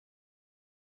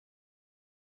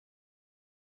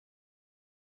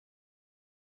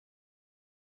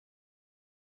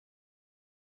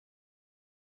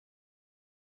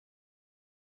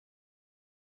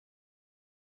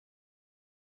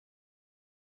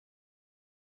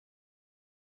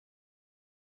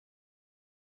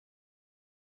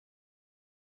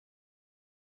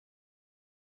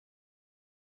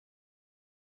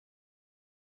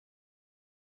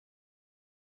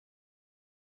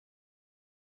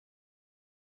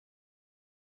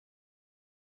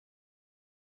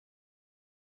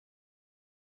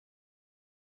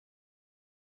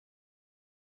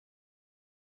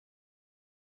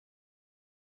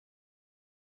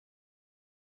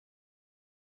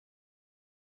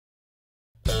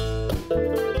Hi,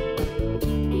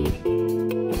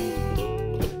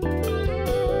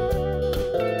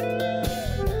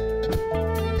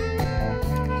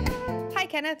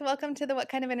 Kenneth. Welcome to the What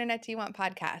Kind of Internet Do You Want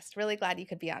podcast. Really glad you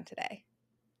could be on today.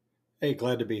 Hey,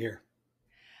 glad to be here.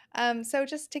 So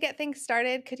just to get things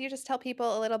started, could you just tell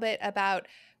people a little bit about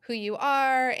who you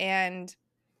are and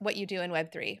what you do in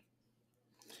Web3?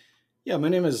 Yeah, my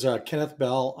name is Kenneth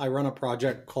Bell. I run a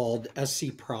project called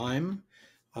ScPrime.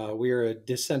 We are a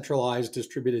decentralized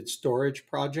distributed storage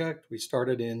project. We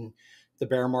started in the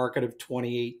bear market of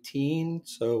 2018.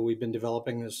 So we've been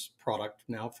developing this product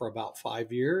now for about 5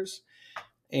 years.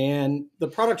 And the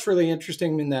product's really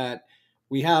interesting in that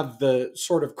we have the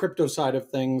sort of crypto side of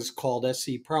things called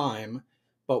ScPrime,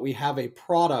 but we have a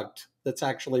product that's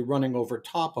actually running over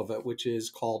top of it, which is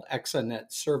called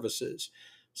Exanet Services.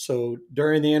 So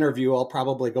during the interview, I'll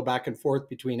probably go back and forth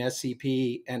between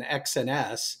SCP and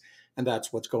XNS, and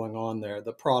that's what's going on there.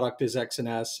 The product is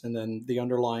XNS, and then the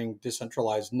underlying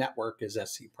decentralized network is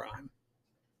ScPrime.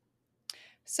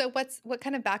 So what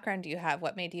kind of background do you have?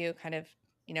 What made you kind of,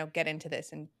 get into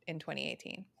this in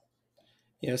 2018?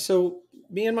 Yeah, so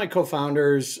me and my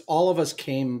co-founders, all of us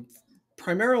came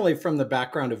primarily from the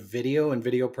background of video and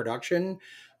video production.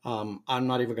 I'm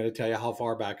not even going to tell you how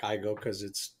far back I go because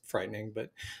it's frightening.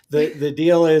 But the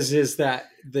deal is that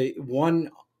the one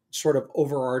sort of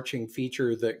overarching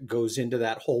feature that goes into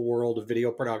that whole world of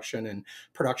video production and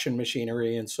production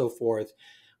machinery and so forth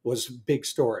was big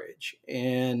storage.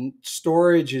 And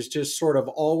storage is just sort of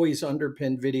always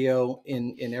underpinned video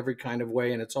in every kind of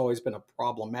way, and it's always been a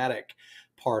problematic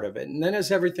part of it. And then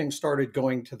as everything started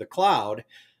going to the cloud,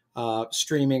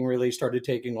 streaming really started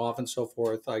taking off and so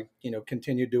forth. I,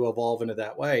 continued to evolve into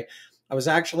that way. I was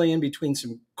actually in between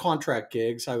some contract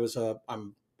gigs.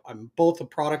 I'm both a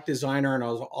product designer and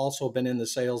I've also been in the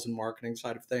sales and marketing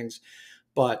side of things.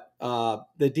 But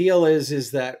the deal is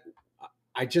that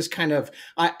I just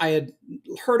I had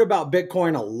heard about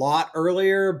Bitcoin a lot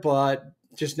earlier, but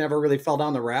just never really fell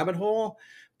down the rabbit hole.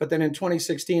 But then in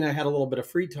 2016, I had a little bit of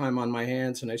free time on my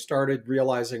hands and I started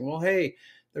realizing, well, hey,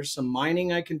 there's some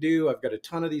mining I can do. I've got a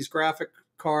ton of these graphic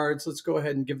cards. Let's go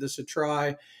ahead and give this a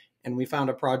try. And we found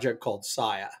a project called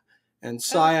Saya. And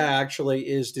Saya actually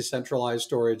is decentralized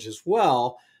storage as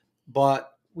well.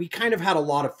 But we kind of had a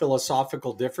lot of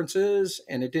philosophical differences,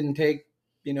 and it didn't take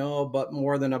but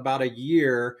more than about a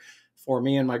year for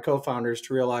me and my co-founders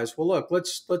to realize, well, look,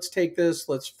 let's take this,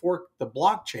 let's fork the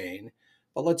blockchain,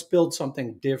 but let's build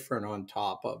something different on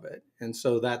top of it. And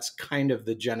so that's kind of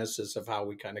the genesis of how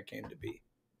we kind of came to be.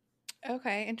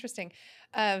 Okay, interesting.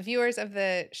 Viewers of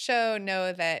the show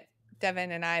know that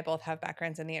Devin and I both have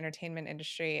backgrounds in the entertainment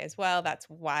industry as well. That's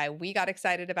why we got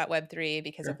excited about Web3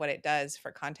 because of what it does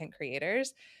for content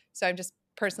creators. So I'm just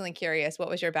personally curious, what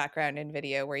was your background in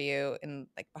video? Were you in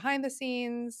like behind the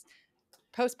scenes,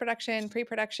 post-production,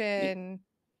 pre-production?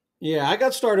 Yeah, I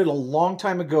got started a long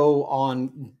time ago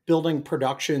on building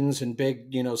productions and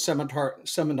big,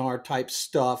 seminar type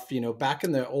stuff. Back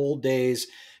in the old days,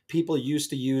 people used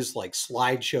to use like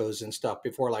slideshows and stuff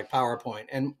before like PowerPoint.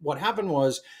 And what happened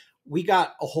was we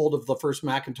got a hold of the first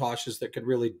Macintoshes that could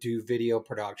really do video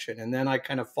production. And then I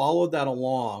kind of followed that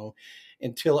along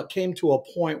until it came to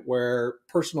a point where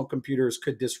personal computers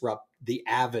could disrupt the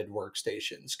Avid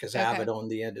workstations because Avid owned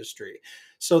the industry.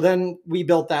 So then we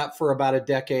built that for about a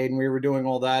decade, and we were doing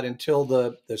all that until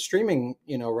the streaming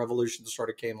revolution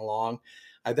sort of came along.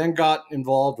 I then got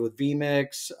involved with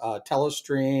vMix,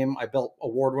 Telestream. I built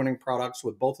award-winning products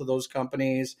with both of those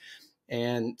companies.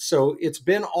 And so it's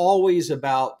been always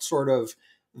about sort of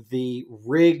the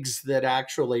rigs that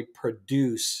actually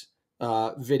produce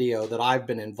video that I've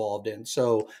been involved in.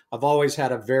 So I've always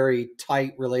had a very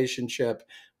tight relationship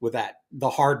with the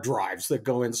hard drives that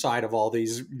go inside of all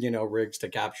these, rigs to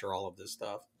capture all of this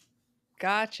stuff.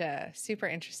 Gotcha. Super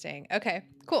interesting. Okay,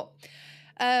 cool.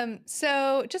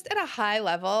 So just at a high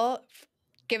level,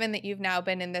 given that you've now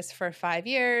been in this for 5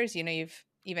 years, you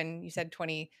said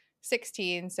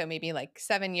 2016, so maybe like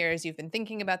 7 years you've been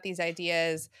thinking about these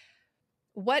ideas.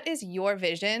 What is your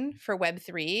vision for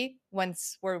Web3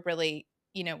 once we're really,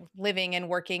 living and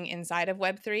working inside of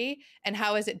Web3? And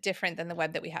how is it different than the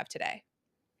web that we have today?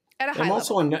 At a high level.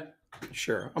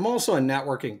 I'm also a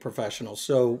networking professional.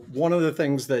 So one of the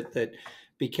things that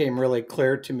became really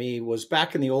clear to me was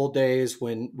back in the old days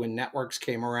when networks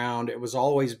came around, it was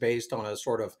always based on a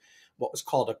sort of what was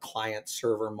called a client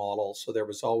server model. So there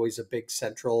was always a big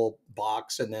central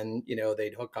box, and then,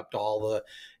 they'd hook up to all the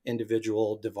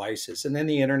individual devices. And then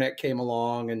the internet came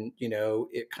along and,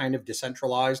 it kind of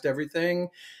decentralized everything.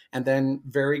 And then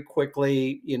very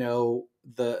quickly,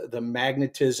 the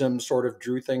magnetism sort of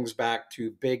drew things back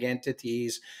to big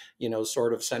entities,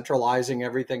 sort of centralizing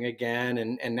everything again.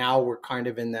 And now we're kind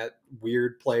of in that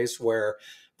weird place where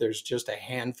there's just a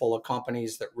handful of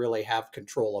companies that really have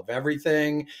control of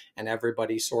everything, and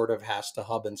everybody sort of has to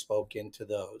hub and spoke into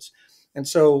those. And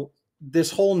so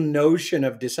this whole notion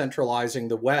of decentralizing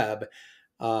the web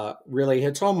really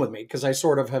hits home with me, because I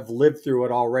sort of have lived through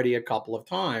it already a couple of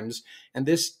times. And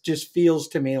this just feels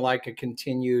to me like a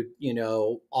continued,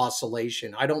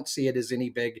 oscillation. I don't see it as any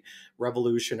big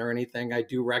revolution or anything. I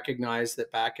do recognize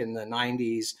that back in the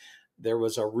 90s, there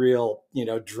was a real,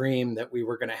 dream that we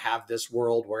were going to have this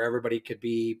world where everybody could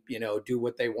be, do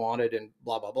what they wanted and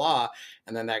blah, blah, blah.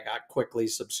 And then that got quickly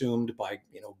subsumed by,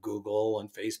 Google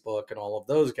and Facebook and all of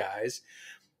those guys.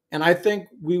 And I think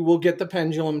we will get the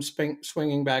pendulum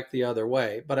swinging back the other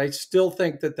way. But I still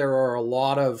think that there are a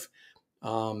lot of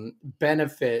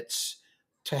benefits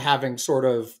to having sort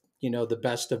of, the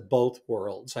best of both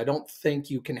worlds. I don't think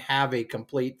you can have a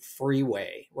complete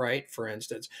freeway, right? For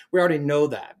instance, we already know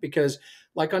that, because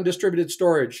like on distributed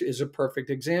storage is a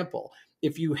perfect example.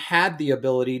 If you had the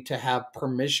ability to have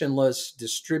permissionless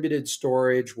distributed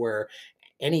storage where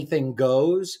anything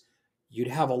goes, you'd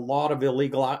have a lot of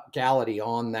illegality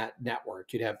on that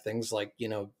network. You'd have things like,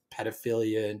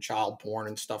 pedophilia and child porn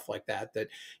and stuff like that,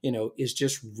 is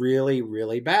just really,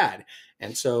 really bad.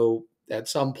 And so at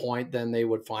some point, then they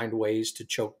would find ways to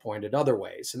choke point it other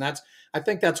ways. And I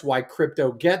think that's why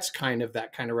crypto gets kind of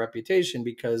that kind of reputation,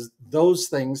 because those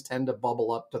things tend to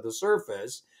bubble up to the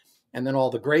surface. And then all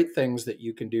the great things that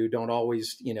you can do don't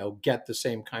always, get the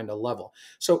same kind of level.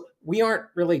 So we aren't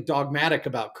really dogmatic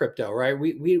about crypto, right?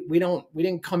 We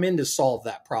didn't come in to solve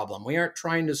that problem. We aren't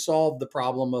trying to solve the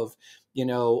problem of,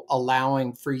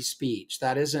 allowing free speech.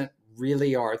 That isn't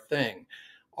really our thing.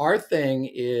 Our thing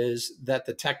is that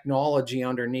the technology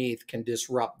underneath can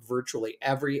disrupt virtually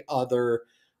every other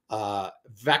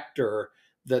vector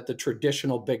that the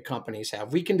traditional big companies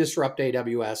have. We can disrupt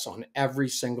AWS on every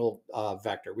single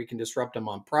vector. We can disrupt them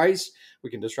on price.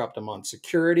 We can disrupt them on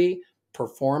security,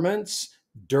 performance,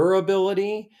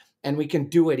 durability, and we can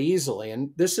do it easily.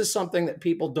 And this is something that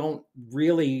people don't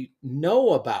really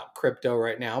know about crypto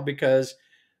right now, because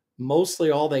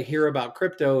mostly all they hear about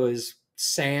crypto is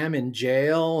Sam in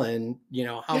jail and,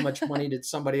 how much money did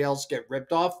somebody else get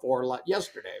ripped off for like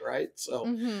yesterday, right? So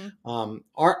Mm-hmm.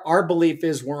 our belief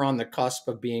is we're on the cusp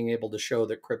of being able to show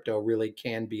that crypto really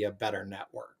can be a better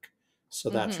network.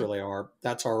 So that's Mm-hmm. really our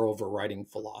overriding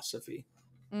philosophy.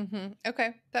 Mm-hmm.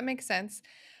 Okay, that makes sense.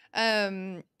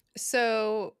 Um,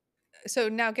 so so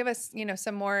now give us,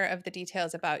 some more of the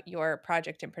details about your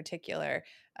project in particular.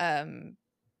 Um,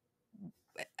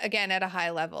 Again, at a high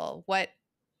level, what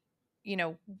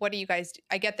do you guys do?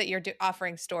 I get that you're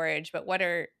offering storage, but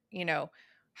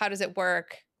how does it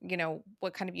work?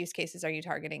 What kind of use cases are you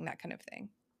targeting? That kind of thing.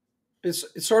 It's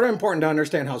sort of important to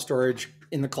understand how storage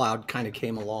in the cloud kind of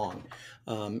came along.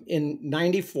 In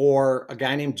 '94, a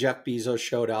guy named Jeff Bezos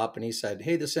showed up and he said,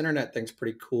 "Hey, this internet thing's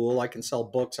pretty cool. I can sell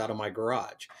books out of my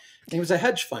garage." And he was a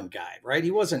hedge fund guy, right?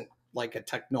 He wasn't like a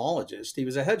technologist. He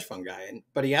was a hedge fund guy,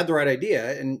 but he had the right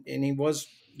idea, and he was,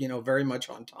 very much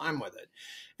on time with it.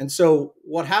 And so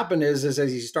what happened is as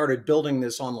he started building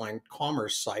this online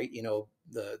commerce site,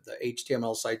 the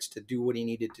HTML sites to do what he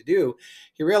needed to do,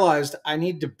 he realized I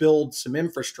need to build some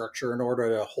infrastructure in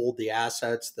order to hold the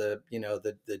assets, the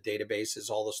databases,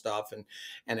 all the stuff,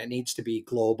 and it needs to be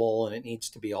global, and it needs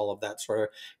to be all of that sort of.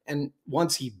 And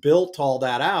once he built all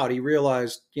that out, he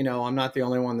realized, I'm not the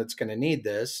only one that's going to need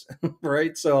this,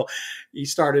 right? So he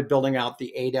started building out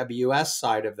the AWS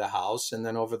side of the house, and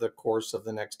then over the course of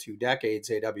the next 2 decades,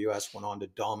 AWS went on to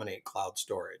dominate cloud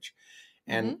storage.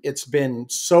 Mm-hmm. And it's been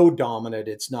so dominant,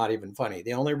 it's not even funny.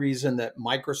 The only reason that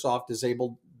Microsoft has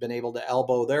been able to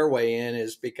elbow their way in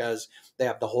is because they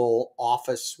have the whole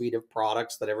Office suite of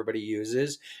products that everybody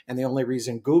uses. And the only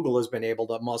reason Google has been able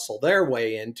to muscle their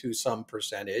way into some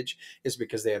percentage is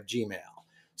because they have Gmail. Mm-hmm.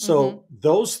 So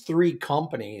those three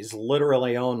companies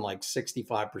literally own like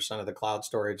 65% of the cloud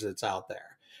storage that's out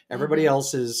there. Everybody Mm-hmm.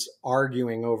 else is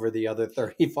arguing over the other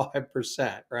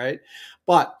 35%, right?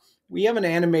 But we have an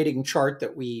animating chart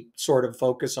that we sort of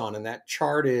focus on, and that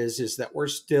chart is that we're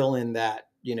still in that,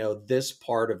 this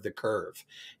part of the curve.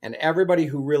 And everybody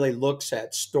who really looks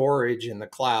at storage in the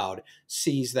cloud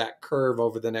sees that curve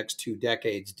over the next 2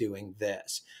 decades doing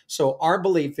this. So our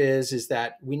belief is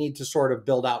that we need to sort of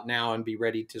build out now and be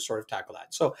ready to sort of tackle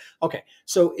that. So okay,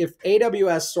 so if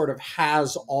AWS sort of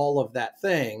has all of that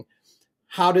thing,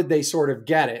 how did they sort of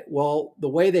get it? Well, the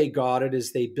way they got it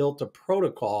is they built a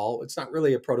protocol. It's not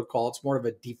really a protocol. It's more of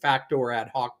a de facto or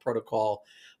ad hoc protocol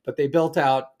but they built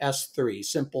out S3,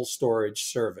 Simple Storage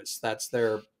Service. That's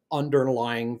their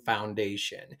underlying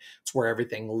foundation. It's where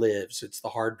everything lives. It's the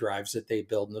hard drives that they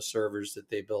build and the servers that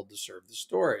they build to serve the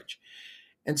storage.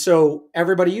 And so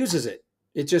everybody uses it.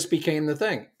 It just became the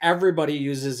thing. Everybody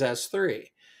uses S3.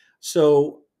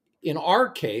 So in our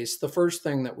case, the first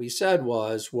thing that we said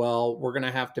was, well, we're going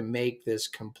to have to make this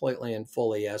completely and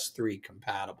fully S3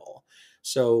 compatible.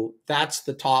 So that's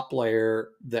the top layer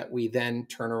that we then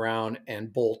turn around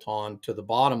and bolt on to the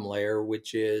bottom layer,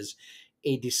 which is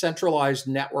a decentralized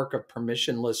network of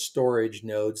permissionless storage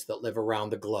nodes that live around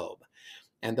the globe.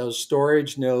 And those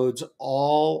storage nodes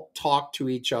all talk to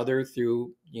each other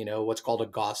through, what's called a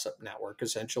gossip network,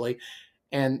 essentially.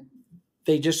 And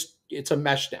it's a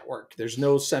mesh network. There's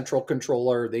no central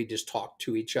controller. They just talk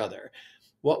to each other.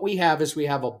 What we have is we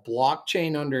have a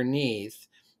blockchain underneath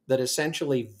that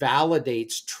essentially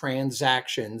validates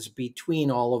transactions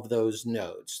between all of those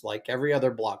nodes, like every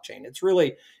other blockchain. It's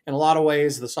really, in a lot of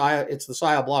ways, it's the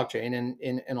SIA blockchain. And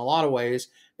in a lot of ways,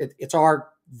 it's our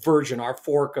version, our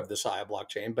fork of the SIA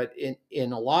blockchain. But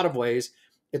in a lot of ways,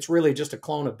 it's really just a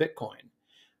clone of Bitcoin,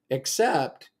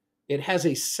 except it has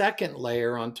a second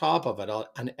layer on top of it,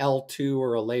 an L2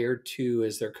 or a layer 2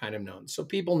 as they're kind of known. So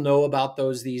people know about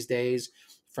those these days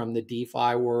from the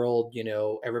DeFi world.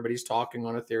 Everybody's talking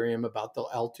on Ethereum about the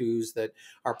L2s that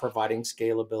are providing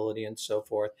scalability and so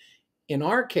forth. In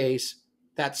our case,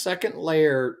 that second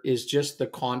layer is just the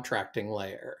contracting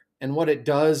layer. And what it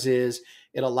does is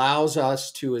it allows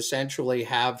us to essentially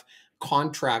have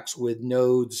contracts with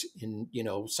nodes in,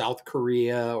 South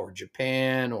Korea or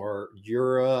Japan or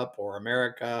Europe or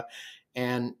America.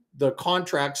 And the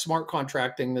smart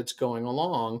contracting that's going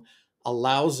along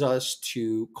allows us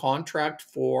to contract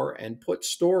for and put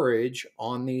storage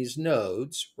on these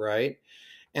nodes, right?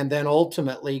 And then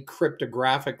ultimately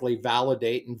cryptographically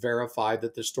validate and verify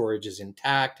that the storage is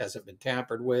intact, hasn't been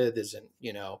tampered with, isn't,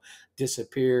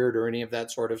 disappeared or any of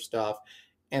that sort of stuff.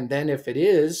 And then if it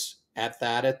is at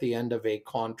the end of a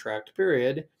contract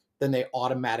period, then they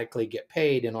automatically get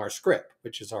paid in our script,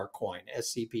 which is our coin,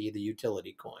 SCP, the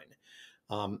utility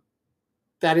coin.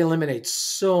 That eliminates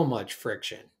so much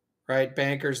friction, right?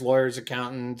 Bankers, lawyers,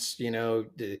 accountants,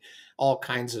 all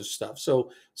kinds of stuff.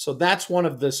 So that's one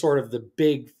of the sort of the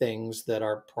big things that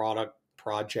our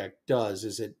project does,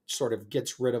 is it sort of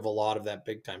gets rid of a lot of that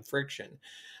big time friction.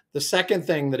 The second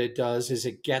thing that it does is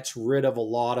it gets rid of a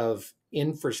lot of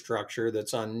infrastructure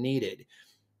that's unneeded.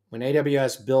 When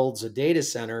AWS builds a data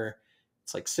center,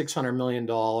 it's like $600 million.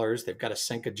 They've got to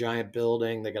sink a giant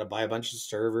building. They got to buy a bunch of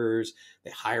servers.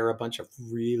 They hire a bunch of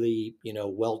really,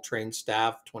 well-trained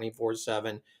staff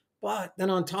 24/7. But then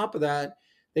on top of that,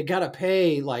 they got to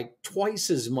pay like twice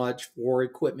as much for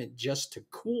equipment just to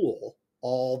cool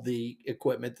all the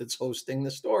equipment that's hosting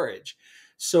the storage.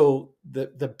 So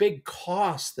the big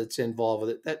cost that's involved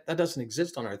with it, that doesn't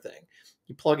exist on our thing.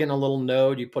 You plug in a little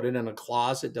node, you put it in a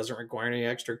closet, doesn't require any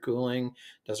extra cooling,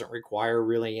 doesn't require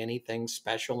really anything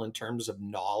special in terms of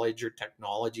knowledge or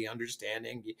technology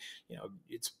understanding.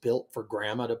 It's built for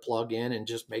grandma to plug in and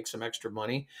just make some extra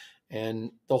money.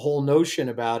 And the whole notion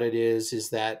about it is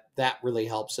that really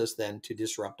helps us then to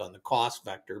disrupt on the cost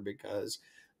vector, because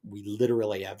we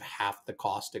literally have half the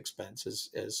cost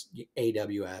expenses as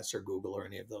AWS or Google or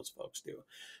any of those folks do.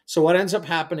 So what ends up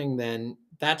happening then,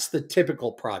 that's the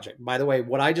typical project. By the way,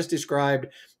 what I just described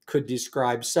could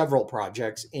describe several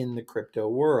projects in the crypto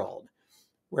world.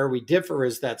 Where we differ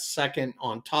is that second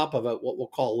on top of it, what we'll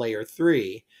call layer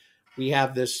 3, we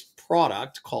have this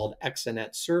product called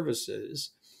Exanet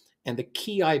Services. And the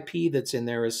key IP that's in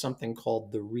there is something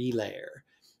called the relayer.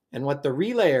 And what the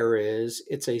relayer is,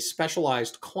 it's a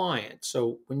specialized client.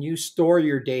 So when you store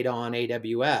your data on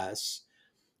AWS,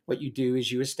 what you do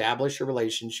is you establish a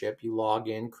relationship, you log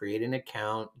in, create an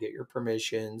account, get your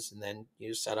permissions, and then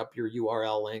you set up your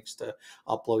URL links to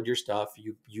upload your stuff.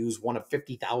 You use one of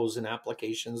 50,000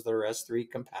 applications that are S3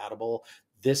 compatible.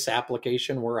 This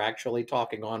application we're actually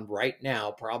talking on right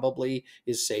now probably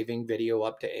is saving video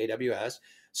up to AWS.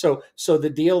 So the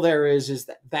deal there is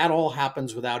that all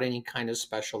happens without any kind of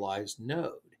specialized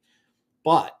node.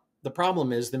 But the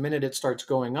problem is the minute it starts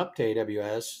going up to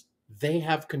AWS, they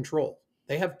have control.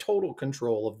 They have total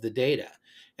control of the data.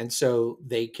 And so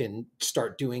they can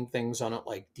start doing things on it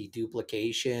like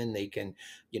deduplication. They can,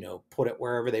 put it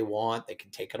wherever they want. They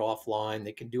can take it offline.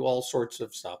 They can do all sorts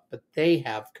of stuff, but they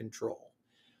have control.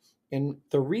 In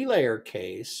the relayer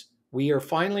case, we are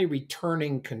finally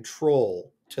returning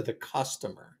control to the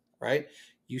customer, right?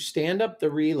 You stand up the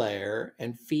relayer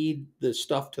and feed the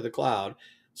stuff to the cloud.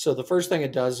 So the first thing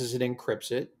it does is it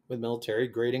encrypts it with military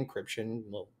grade encryption,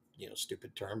 little,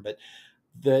 stupid term, but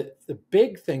The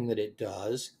big thing that it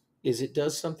does is it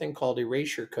does something called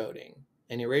erasure coding.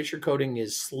 And erasure coding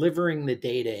is slivering the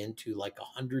data into like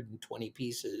 120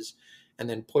 pieces and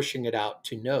then pushing it out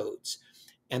to nodes.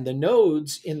 And the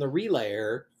nodes in the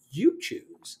relayer you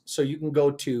choose. So you can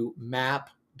go to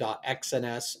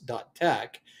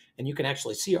map.xns.tech and you can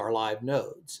actually see our live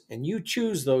nodes. And you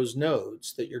choose those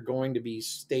nodes that you're going to be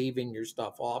staving your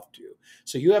stuff off to.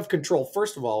 So you have control,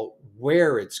 first of all,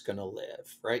 where it's going to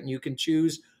live, right? And you can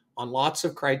choose on lots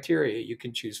of criteria. You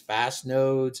can choose fast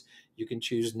nodes. You can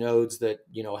choose nodes that,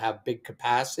 have big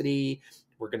capacity.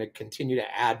 We're going to continue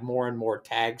to add more and more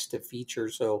tags to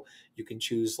features. So you can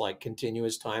choose like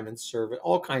continuous time and serve it,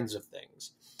 all kinds of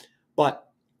things. But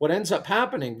what ends up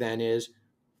happening then is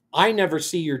I never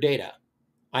see your data.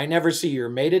 I never see your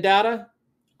metadata.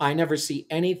 I never see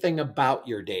anything about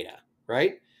your data,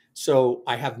 right? So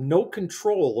I have no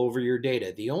control over your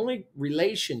data. The only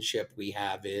relationship we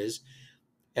have is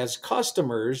as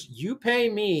customers, you pay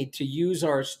me to use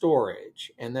our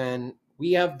storage. And then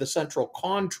we have the central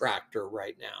contractor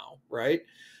right now, right?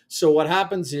 So what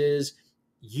happens is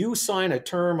you sign a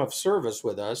term of service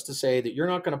with us to say that you're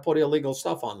not going to put illegal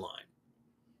stuff online.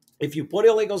 If you put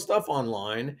illegal stuff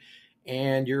online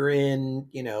and you're in,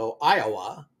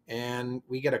 Iowa, and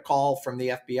we get a call from the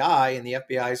FBI and the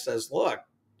FBI says, look,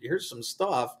 here's some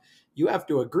stuff. You have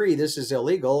to agree this is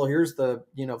illegal. Here's the,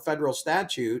 federal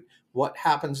statute. What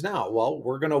happens now? Well,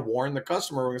 we're going to warn the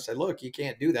customer. We're going to say, look, you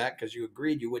can't do that because you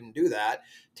agreed you wouldn't do that.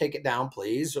 Take it down,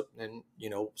 please. And,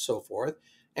 so forth.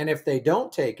 And if they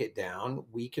don't take it down,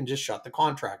 we can just shut the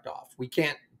contract off. We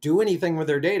can't do anything with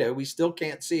their data. We still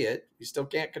can't see it. We still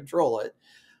can't control it,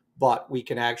 but we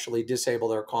can actually disable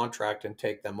their contract and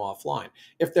take them offline.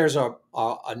 If there's a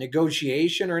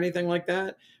negotiation or anything like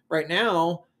that, right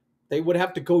now, they would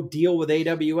have to go deal with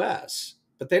AWS,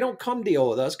 but they don't come deal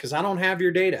with us because I don't have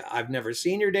your data. I've never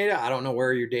seen your data. I don't know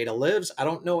where your data lives. I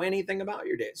don't know anything about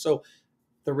your data. So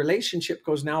the relationship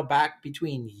goes now back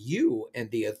between you and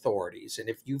the authorities. And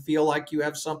if you feel like you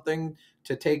have something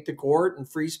to take to court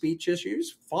and free speech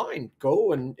issues, fine,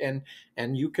 go and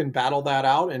you can battle that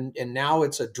out. And now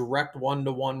it's a direct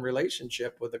one-to-one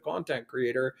relationship with the content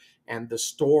creator and the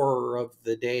storer of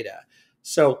the data.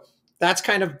 So that's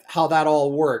kind of how that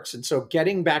all works. And so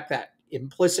getting back that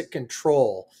implicit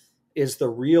control is the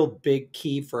real big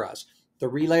key for us. The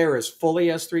relayer is fully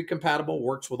S3 compatible,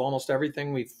 works with almost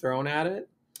everything we've thrown at it.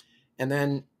 And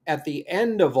then at the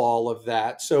end of all of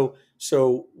that, so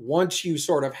once you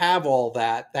sort of have all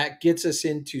that, that gets us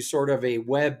into sort of a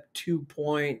Web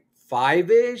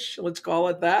 2.5-ish, let's call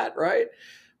it that, right?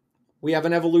 We have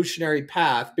an evolutionary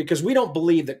path because we don't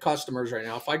believe that customers right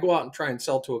now, if I go out and try and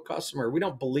sell to a customer, we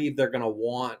don't believe they're going to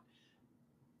want,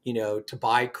 to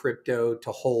buy crypto,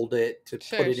 to hold it, to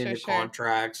put it into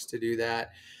contracts, to do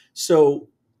that. So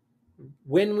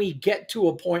when we get to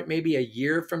a point, maybe a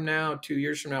year from now, 2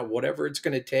 years from now, whatever it's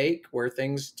going to take, where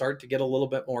things start to get a little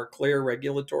bit more clear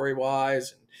regulatory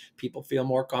wise and people feel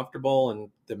more comfortable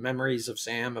and the memories of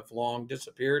Sam have long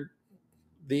disappeared,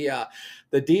 the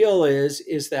deal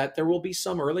is that there will be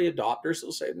some early adopters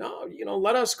who'll say, no,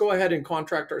 let us go ahead and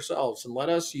contract ourselves and let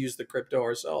us use the crypto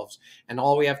ourselves. And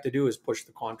all we have to do is push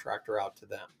the contractor out to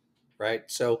them. Right.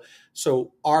 So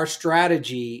our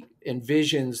strategy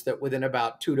envisions that within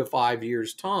about 2 to 5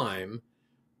 years time,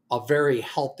 a very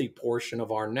healthy portion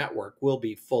of our network will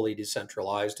be fully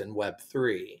decentralized in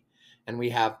Web3. And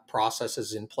we have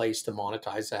processes in place to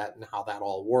monetize that and how that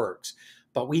all works.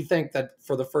 But we think that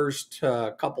for the first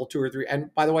couple, 2 or 3,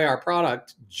 and by the way, our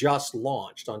product just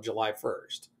launched on July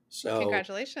 1st. So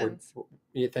congratulations.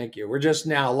 Thank you. We're just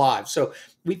now live. So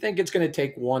we think it's going to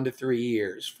take 1 to 3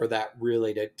 years for that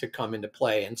really to come into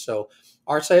play. And so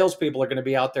our salespeople are going to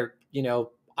be out there.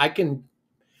 I can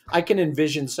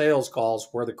envision sales calls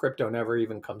where the crypto never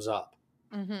even comes up.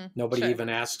 Mm-hmm. Nobody even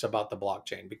asks about the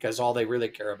blockchain because all they really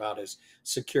care about is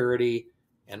security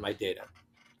and my data.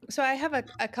 So I have a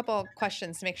couple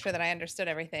questions to make sure that I understood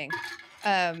everything.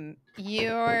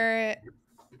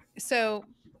 So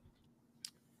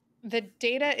the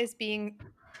data is being,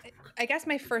 I guess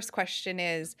my first question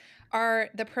is, are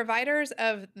the providers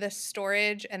of the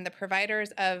storage and the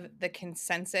providers of the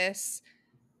consensus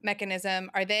mechanism,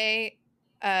 are they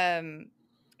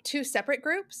two separate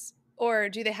groups or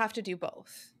do they have to do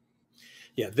both?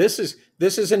 Yeah, this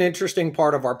is an interesting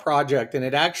part of our project, and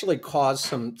it actually caused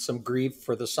some grief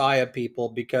for the SIA people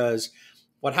because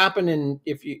what happened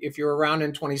if you're around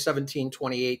in 2017,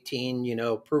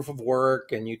 2018, proof of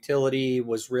work and utility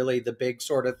was really the big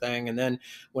sort of thing. And then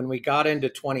when we got into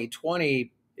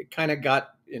 2020, it kind of got,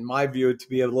 in my view, to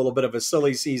be a little bit of a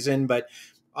silly season, but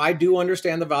I do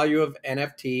understand the value of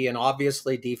NFT, and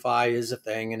obviously DeFi is a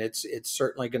thing, and it's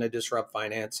certainly going to disrupt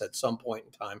finance at some point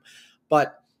in time.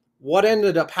 But what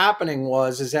ended up happening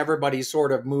was is everybody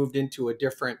sort of moved into a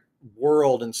different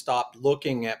world and stopped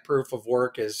looking at proof of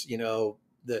work as,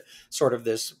 the sort of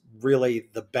this really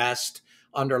the best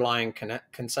underlying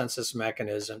consensus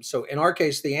mechanism. So in our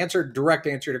case, the direct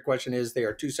answer to your question is they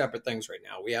are two separate things right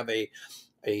now. We have a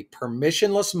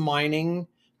permissionless mining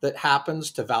that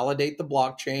happens to validate the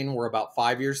blockchain. We're about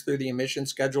 5 years through the emission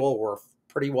schedule. We're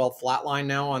pretty well flatlined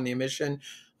now on the emission.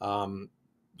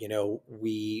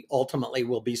 We ultimately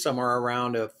will be somewhere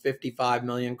around a 55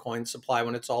 million coin supply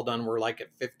when it's all done. We're like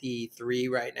at 53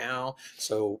 right now.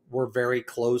 So we're very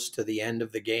close to the end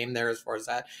of the game there as far as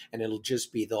that. And it'll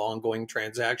just be the ongoing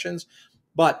transactions.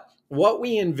 But what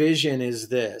we envision is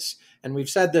this, and we've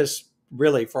said this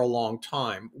really for a long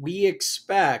time. We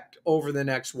expect over the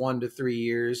next 1 to 3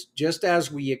 years, just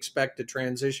as we expect to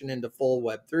transition into full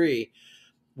Web3,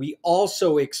 we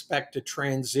also expect to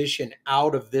transition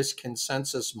out of this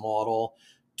consensus model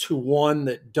to one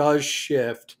that does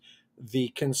shift the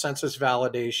consensus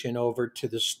validation over to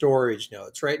the storage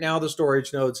nodes. Right now, the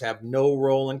storage nodes have no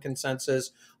role in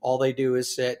consensus. All they do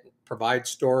is sit, provide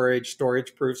storage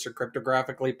proofs are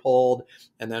cryptographically pulled,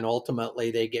 and then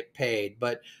ultimately they get paid.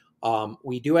 But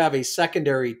we do have a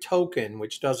secondary token,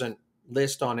 which doesn't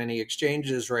list on any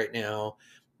exchanges right now,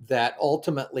 that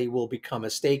ultimately will become a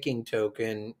staking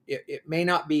token. It may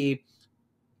not be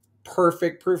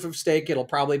perfect proof of stake. It'll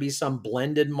probably be some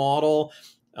blended model.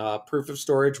 Proof of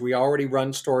storage, we already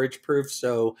run storage proof,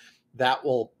 so that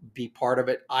will be part of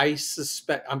it. I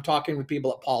suspect, I'm talking with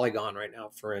people at Polygon right now,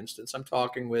 for instance. I'm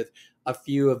talking with a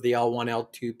few of the L1,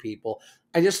 L2 people.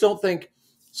 I just don't think,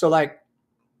 so like,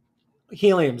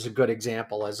 Helium's a good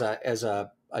example as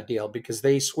a deal because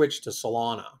they switched to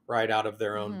Solana right out of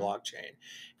their own blockchain.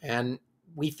 And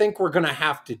we think we're going to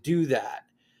have to do that.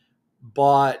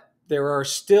 But there are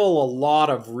still a lot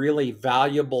of really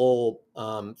valuable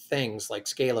things like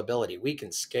scalability. We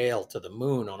can scale to the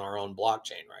moon on our own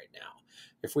blockchain right now.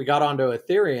 If we got onto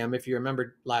Ethereum, if you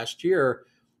remember last year,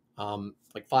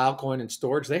 like Filecoin and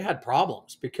storage, they had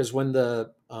problems because when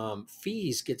the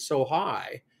fees get so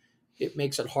high, it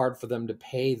makes it hard for them to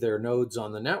pay their nodes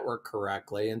on the network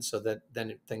correctly. And so that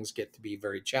then things get to be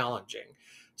very challenging.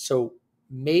 So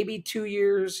maybe 2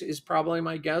 years is probably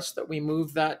my guess that we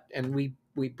move that and we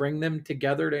bring them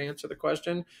together to answer the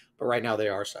question. But right now they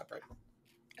are separate.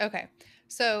 Okay.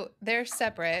 So they're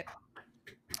separate.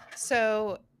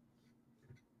 So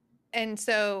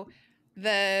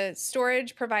the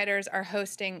storage providers are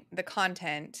hosting the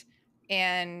content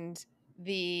and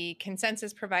the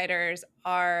consensus providers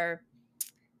are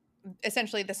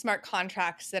essentially the smart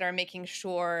contracts that are making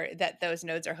sure that those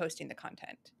nodes are hosting the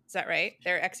content. Is that right?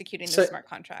 They're executing the smart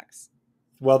contracts.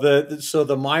 Well,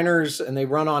 the miners, and they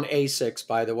run on ASICs,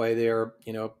 by the way. They are,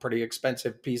 pretty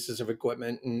expensive pieces of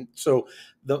equipment, and so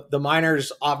the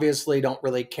miners obviously don't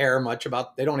really care much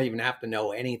about. They don't even have to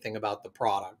know anything about the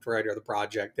product, right, or the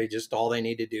project. They just all they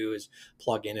need to do is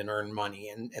plug in and earn money,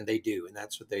 and they do, and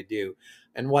that's what they do.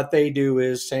 And what they do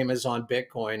is same as on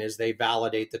Bitcoin, is they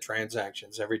validate the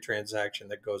transactions, every transaction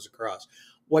that goes across.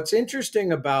 What's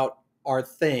interesting about our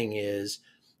thing is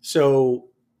so.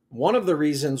 One of the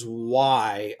reasons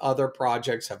why other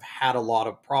projects have had a lot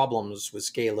of problems with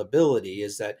scalability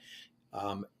is that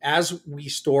as we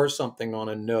store something on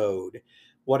a node,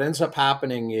 what ends up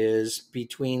happening is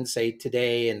between, say,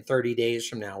 today and 30 days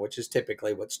from now, which is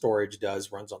typically what storage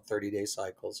does, runs on 30-day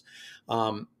cycles,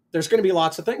 there's going to be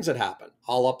lots of things that happen.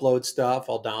 I'll upload stuff,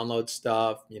 I'll download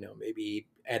stuff, maybe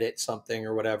edit something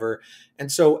or whatever. And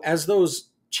so as those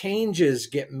changes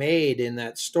get made in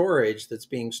that storage that's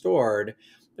being stored,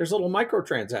 there's little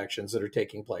microtransactions that are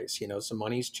taking place. Some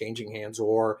money's changing hands,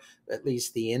 or at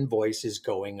least the invoice is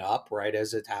going up, right,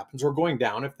 as it happens, or going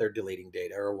down if they're deleting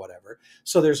data or whatever.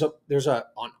 So there's an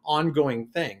ongoing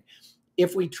thing.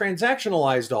 If we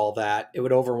transactionalized all that, it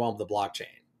would overwhelm the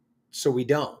blockchain. So we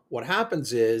don't. What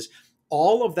happens is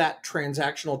all of that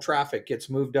transactional traffic gets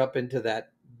moved up into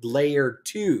that layer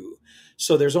 2.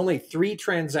 So there's only 3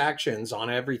 transactions on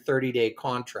every 30-day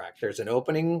contract. There's an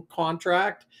opening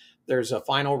contract, there's a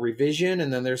final revision,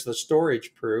 and then there's the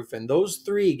storage proof. And those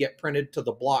 3 get printed to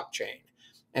the blockchain.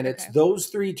 And it's those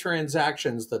 3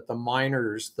 transactions that the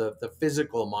miners, the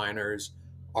physical miners,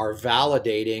 are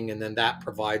validating. And then that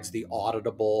provides the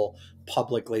auditable,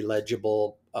 publicly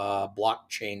legible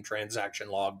blockchain transaction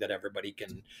log that everybody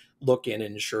can look in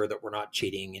and ensure that we're not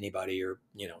cheating anybody or,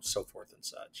 so forth and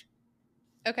such.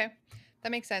 Okay.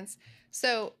 That makes sense.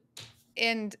 So,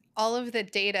 and all of the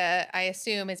data, I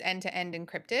assume, is end-to-end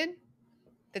encrypted?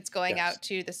 that's going Yes. out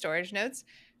to the storage nodes.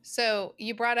 So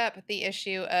you brought up the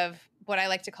issue of what I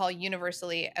like to call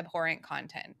universally abhorrent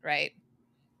content, right?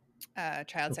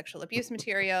 Child sexual abuse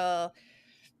material,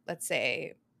 let's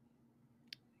say,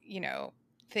 you know,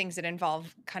 things that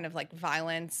involve kind of like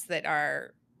violence that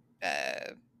are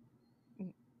uh,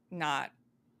 not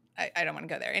I don't want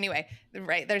to go there. Anyway,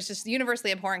 right. There's just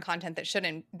universally abhorrent content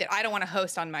that I don't want to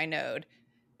host on my node.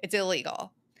 It's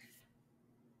illegal.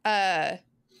 I'm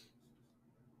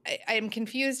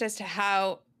confused as to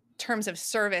how terms of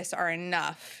service are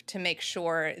enough to make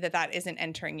sure that that isn't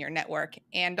entering your network,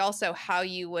 and also how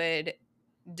you would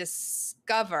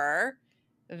discover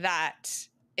that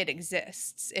it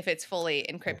exists if it's fully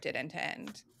encrypted end to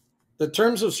end. The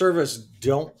terms of service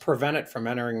don't prevent it from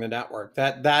entering the network.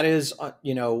 That is,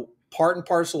 part and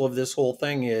parcel of this whole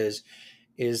thing is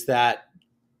that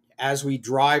as we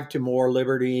drive to more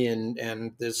liberty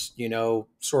and this,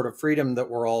 sort of freedom that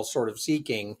we're all sort of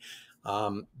seeking,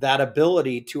 that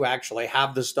ability to actually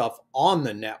have the stuff on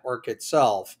the network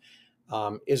itself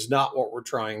is not what we're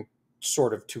trying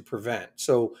sort of to prevent.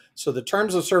 So the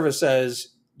terms of service says,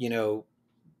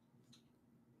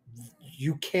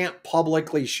 you can't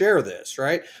publicly share this,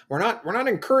 right? We're not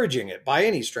encouraging it by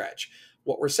any stretch.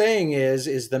 What we're saying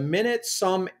is the minute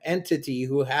some entity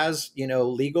who has,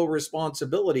 legal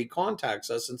responsibility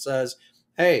contacts us and says,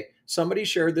 hey, somebody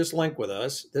shared this link with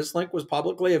us. This link was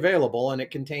publicly available and it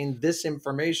contained this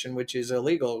information, which is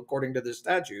illegal according to the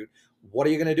statute. What are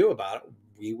you going to do about it?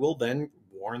 We will then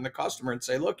warn the customer and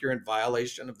say, look, you're in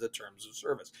violation of the terms of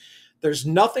service. There's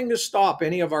nothing to stop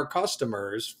any of our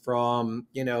customers from,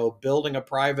 building a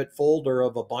private folder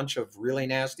of a bunch of really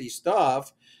nasty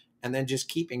stuff and then just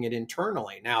keeping it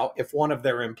internally. Now, if one of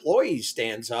their employees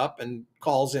stands up and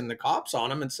calls in the cops on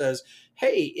them and says,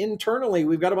 hey, internally,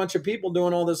 we've got a bunch of people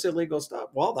doing all this illegal stuff,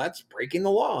 well, that's breaking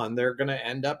the law and they're going to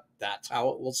end up, that's how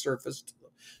it will surface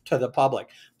to the public.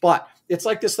 But it's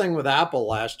like this thing with Apple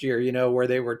last year, where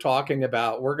they were talking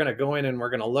about, we're going to go in and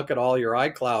we're going to look at all your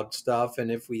iCloud stuff.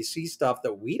 And if we see stuff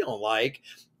that we don't like,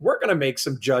 we're going to make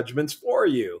some judgments for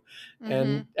you. Mm-hmm.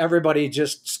 And everybody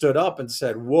just stood up and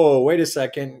said, whoa, wait a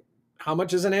second. How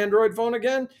much is an Android phone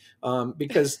again?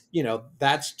 Because,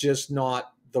 that's just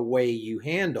not the way you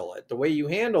handle it. The way you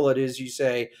handle it is you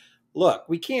say, look,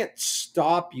 we can't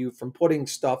stop you from putting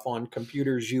stuff on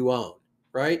computers you own.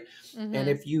 Right. Mm-hmm. And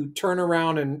if you turn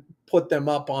around and put them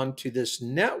up onto this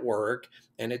network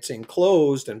and it's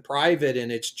enclosed and private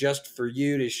and it's just for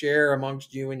you to share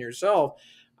amongst you and yourself,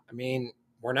 I mean,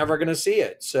 we're never going to see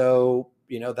it. So,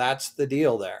 that's the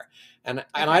deal there. And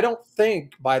I don't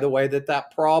think, by the way,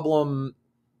 that problem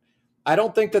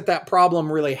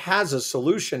really has a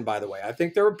solution, by the way. I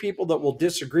think there are people that will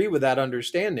disagree with that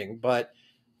understanding, but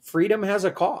freedom has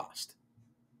a cost.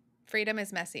 Freedom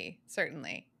is messy,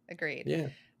 certainly. Agreed. Yeah.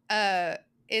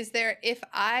 If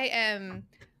I am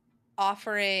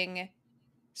offering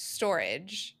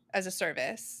storage as a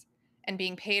service and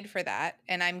being paid for that,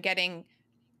 and I'm getting,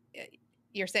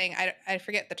 you're saying, I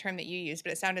forget the term that you used,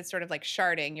 but it sounded sort of like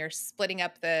sharding. You're splitting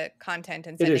up the content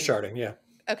and sending. It is sharding, yeah.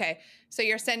 Okay. So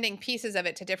you're sending pieces of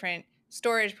it to different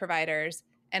storage providers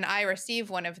and I receive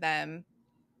one of them.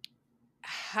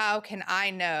 How can I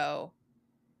know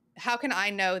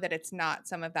that it's not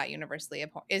some of that universally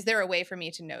abhorrent? Is there a way for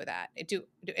me to know that?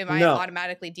 Am I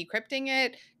automatically decrypting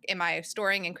it? Am I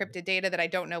storing encrypted data that I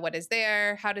don't know what is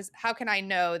there? How can I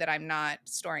know that I'm not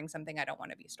storing something I don't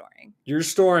want to be storing? You're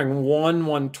storing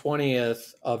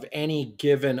 1/120th of any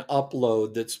given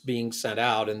upload that's being sent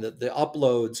out, and the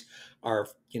uploads are,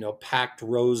 packed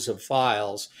rows of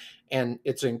files. And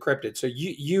it's encrypted. So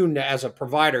you as a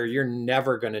provider, you're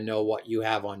never going to know what you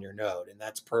have on your node. And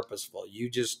that's purposeful. You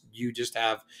just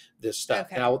have this stuff.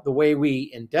 Okay. Now, the way we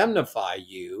indemnify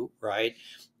you, right?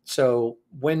 So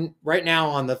right now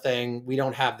on the thing, we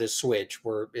don't have this switch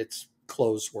where it's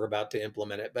closed. We're about to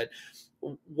implement it. But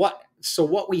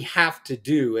what we have to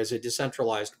do as a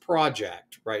decentralized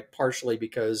project, right? Partially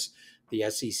because the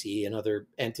SEC and other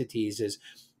entities is,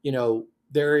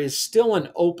 there is still an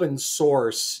open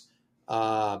source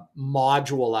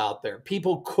module out there.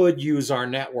 People could use our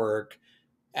network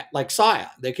like Saya.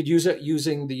 They could use it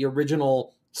using the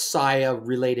original Saya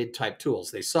related type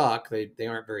tools. They suck. They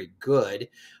aren't very good,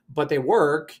 but they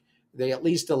work. They at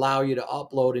least allow you to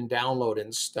upload and download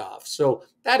and stuff. So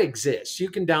that exists. You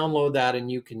can download that and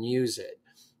you can use it.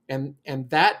 And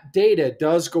that data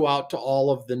does go out to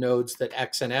all of the nodes that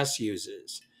XNS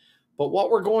uses. But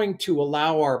what we're going to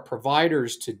allow our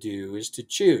providers to do is to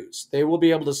choose. They will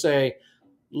be able to say,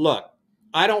 look,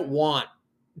 I don't want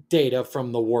data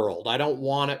from the world. I don't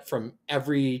want it from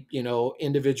every,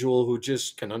 individual who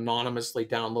just can anonymously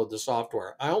download the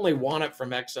software. I only want it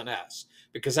from XNS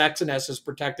because XNS is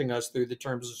protecting us through the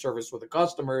terms of service with the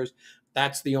customers.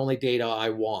 That's the only data I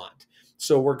want.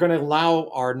 So we're going to allow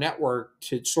our network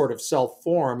to sort of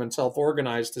self-form and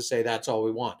self-organize to say that's all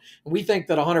we want. And we think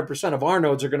that 100% of our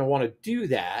nodes are going to want to do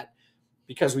that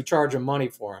because we charge them money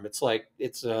for them. It's like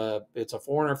it's a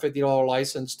 $450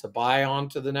 license to buy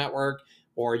onto the network,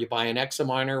 or you buy an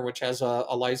examiner, which has a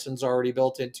license already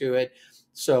built into it.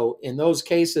 So in those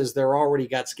cases, they're already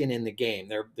got skin in the game.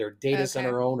 They're data Okay.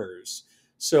 center owners.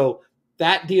 So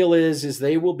that deal is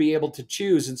they will be able to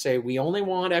choose and say, we only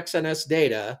want XNS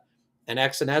data, and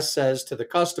XNS says to the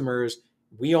customers,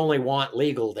 we only want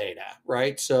legal data,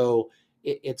 right? So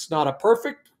it's not a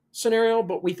perfect scenario,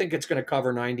 but we think it's going to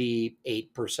cover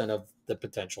 98% of the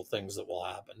potential things that will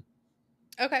happen.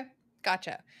 Okay.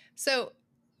 Gotcha. So,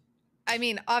 I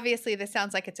mean, obviously, this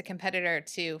sounds like it's a competitor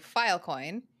to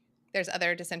Filecoin. There's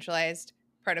other decentralized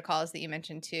protocols that you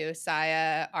mentioned too,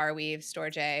 Sia, Arweave,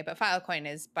 Storj, but Filecoin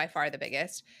is by far the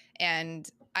biggest. And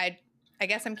I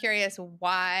guess I'm curious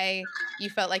why you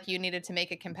felt like you needed to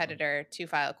make a competitor to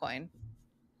Filecoin,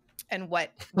 and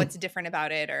what's different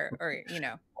about it, or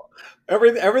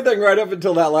Everything right up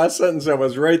until that last sentence, I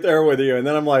was right there with you. And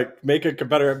then I'm like, make it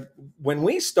competitive. When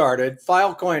we started,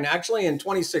 Filecoin, actually in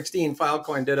 2016,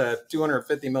 Filecoin did a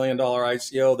 $250 million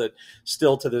ICO that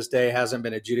still to this day hasn't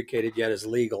been adjudicated yet as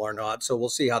legal or not. So we'll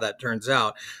see how that turns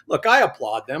out. Look, I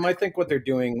applaud them. I think what they're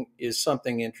doing is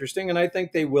something interesting, and I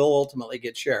think they will ultimately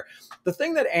get share. The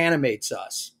thing that animates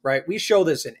us, right? We show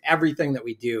this in everything that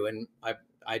we do. And I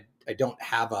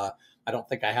don't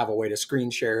think I have a way to screen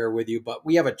share here with you, but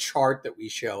we have a chart that we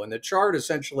show. And the chart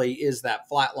essentially is that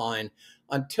flat line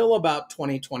until about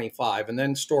 2025. And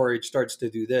then storage starts to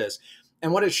do this.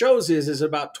 And what it shows is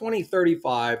about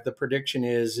 2035, the prediction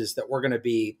is that we're going to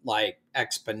be like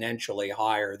exponentially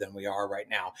higher than we are right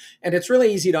now. And it's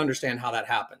really easy to understand how that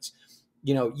happens.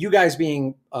 You guys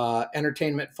being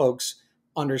entertainment folks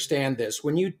understand this.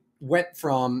 When you went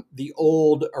from the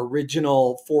old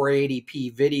original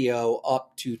 480p video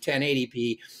up to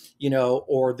 1080p,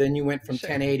 or then you went from sure.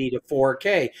 1080 to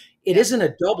 4K. It Yeah. isn't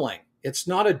a doubling. It's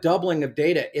not a doubling of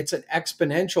data. It's an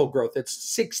exponential growth. It's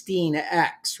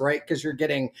 16x, right? Because you're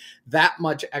getting that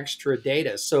much extra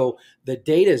data. So the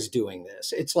data is doing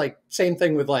this. It's like same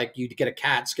thing with like you get a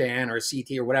CAT scan or a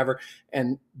CT or whatever,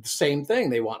 and the same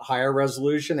thing. They want higher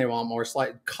resolution. They want more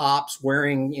cops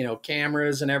wearing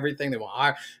cameras and everything. They want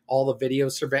higher, all the video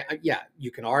survey. Yeah, you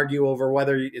can argue over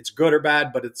whether it's good or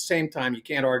bad, but at the same time, you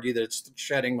can't argue that it's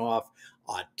shedding off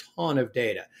a ton of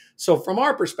data. So from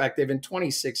our perspective in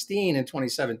 2016 and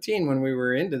 2017, when we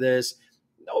were into this,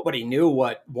 nobody knew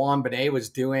what Juan Benet was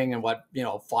doing and what,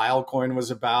 Filecoin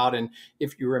was about. And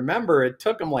if you remember, it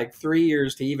took them like 3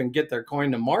 years to even get their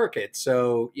coin to market.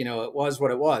 So, it was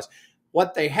what it was.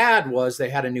 What they had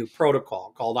a new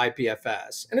protocol called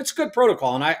IPFS. And it's a good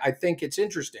protocol, and I think it's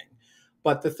interesting.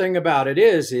 But the thing about it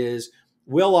is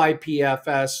will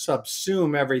IPFS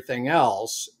subsume everything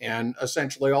else? And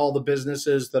essentially all the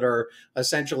businesses that are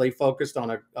essentially focused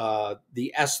on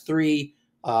the S3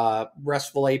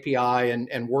 RESTful API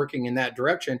and working in that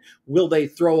direction, will they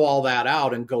throw all that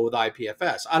out and go with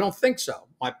IPFS? I don't think so.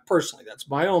 Personally, that's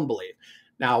my own belief.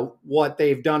 Now, what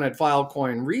they've done at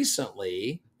Filecoin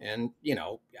recently, and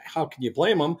how can you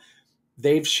blame them?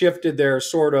 They've shifted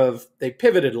they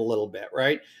pivoted a little bit,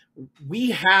 right?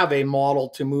 We have a model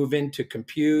to move into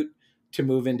compute, to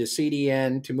move into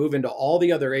CDN, to move into all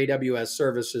the other AWS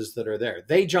services that are there.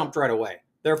 They jumped right away.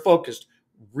 They're focused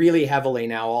really heavily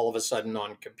now all of a sudden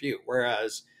on compute,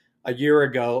 whereas a year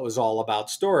ago it was all about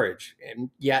storage. And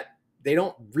yet they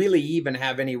don't really even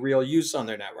have any real use on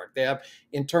their network. They have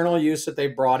internal use that they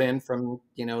brought in from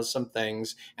some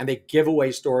things, and they give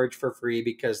away storage for free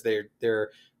because their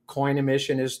coin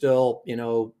emission is still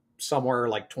somewhere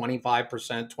like 25%,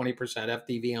 20%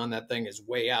 FTV on that thing is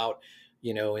way out,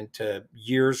 into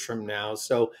years from now.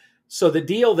 So the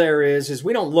deal there is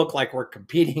we don't look like we're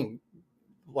competing,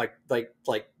 like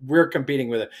we're competing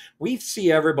with it. We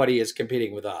see everybody as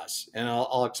competing with us, and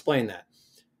I'll explain that.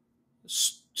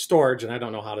 Storage, and I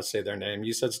don't know how to say their name.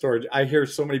 You said Storage. I hear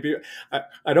so many people.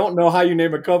 I don't know how you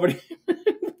name a company.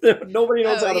 Nobody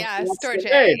knows Oh how to yeah, pronounce Storj.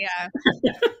 their name.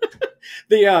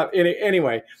 Yeah.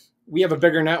 Anyway, we have a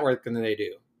bigger network than they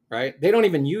do, right? They don't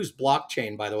even use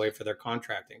blockchain, by the way, for their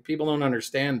contracting. People don't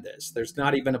understand this. There's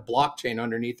not even a blockchain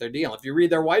underneath their deal. If you read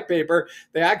their white paper,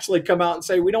 they actually come out and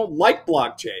say, we don't like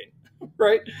blockchain,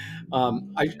 right?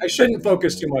 I shouldn't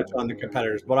focus too much on the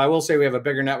competitors, but I will say we have a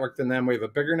bigger network than them. We have a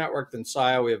bigger network than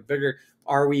SIO. We have bigger.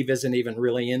 Arweave isn't even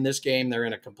really in this game. They're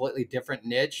in a completely different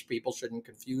niche. People shouldn't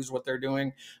confuse what they're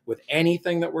doing with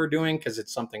anything that we're doing because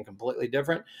it's something completely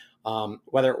different.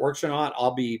 Whether it works or not,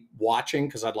 I'll be watching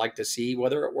because I'd like to see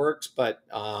whether it works, but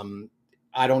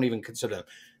I don't even consider them.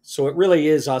 So it really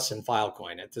is us and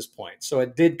Filecoin at this point. So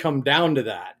it did come down to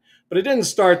that, but it didn't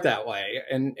start that way.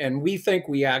 And we think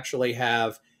we actually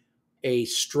have a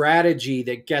strategy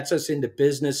that gets us into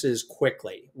businesses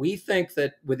quickly. We think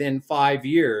that within 5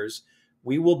 years,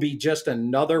 we will be just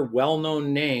another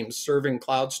well-known name serving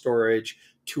cloud storage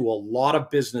to a lot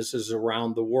of businesses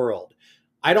around the world.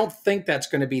 I don't think that's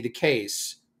going to be the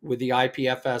case with the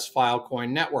IPFS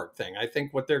Filecoin network thing. I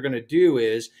think what they're going to do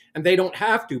is, and they don't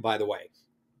have to, by the way,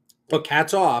 but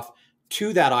hats off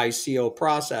to that ICO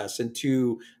process and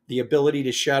to the ability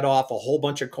to shed off a whole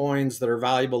bunch of coins that are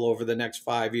valuable over the next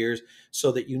 5 years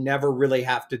so that you never really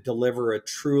have to deliver a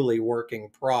truly working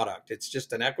product. It's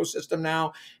just an ecosystem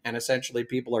now, and essentially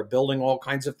people are building all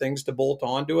kinds of things to bolt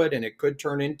onto it, and it could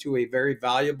turn into a very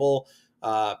valuable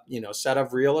set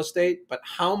of real estate. But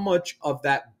how much of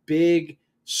that big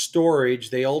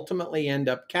storage they ultimately end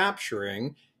up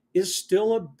capturing is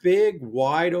still a big,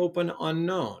 wide open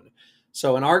unknown.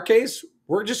 So in our case,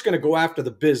 we're just going to go after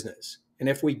the business. And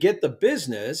if we get the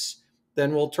business,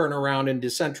 then we'll turn around and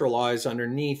decentralize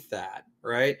underneath that,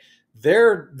 right?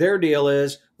 Their deal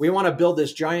is we want to build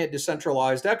this giant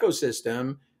decentralized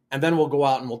ecosystem, and then we'll go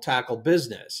out and we'll tackle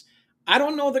business. I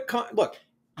don't know look,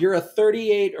 you're a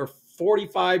 38 or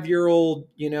 45-year-old,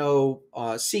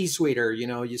 C-suiter, you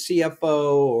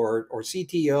CFO or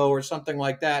CTO or something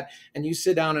like that, and you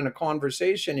sit down in a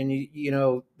conversation and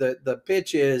the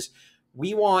pitch is,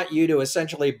 we want you to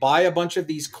essentially buy a bunch of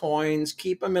these coins,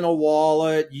 keep them in a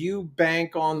wallet, you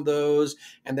bank on those,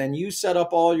 and then you set up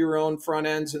all your own front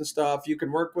ends and stuff. You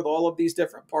can work with all of these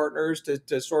different partners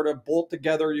to sort of bolt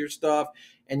together your stuff.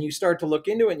 And you start to look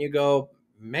into it and you go,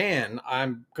 man,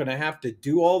 I'm going to have to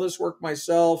do all this work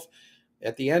myself.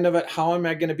 At the end of it, how am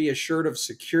I going to be assured of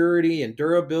security and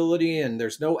durability? And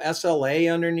there's no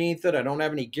SLA underneath it. I don't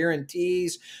have any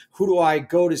guarantees. Who do I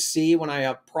go to see when I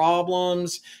have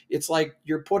problems? It's like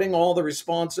you're putting all the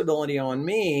responsibility on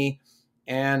me.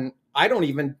 And I don't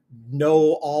even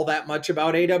know all that much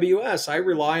about AWS. I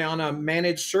rely on a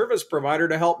managed service provider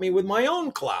to help me with my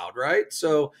own cloud, right?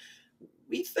 So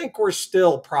we think we're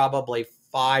still probably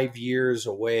 5 years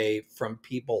away from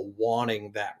people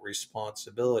wanting that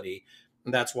responsibility.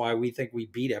 And that's why we think we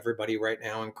beat everybody right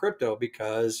now in crypto,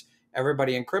 because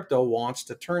everybody in crypto wants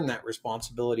to turn that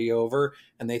responsibility over,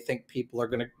 and they think people are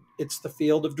going to, it's the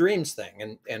field of dreams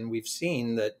thing. And we've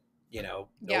seen that,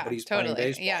 nobody's playing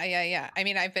baseball. Yeah. I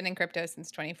mean, I've been in crypto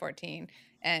since 2014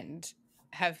 and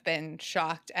have been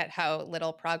shocked at how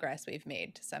little progress we've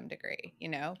made to some degree,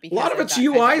 A lot of it's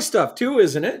UI stuff too,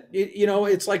 isn't it?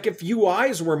 It's like if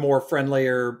UIs were more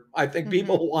friendlier, I think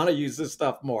people want to use this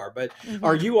stuff more, but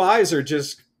our UIs are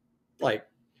just like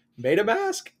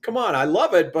MetaMask. Come on, I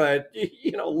love it, but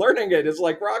learning it is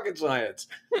like rocket science.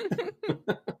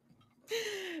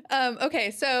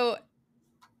 Okay, so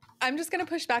I'm just going to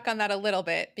push back on that a little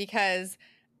bit because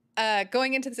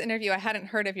going into this interview, I hadn't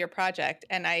heard of your project,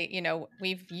 and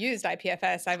we've used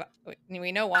IPFS.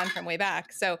 We know Juan from way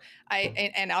back. So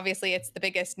and obviously it's the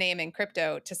biggest name in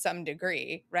crypto to some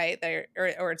degree, right?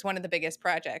 Or it's one of the biggest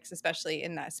projects, especially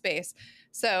in that space.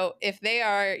 So if they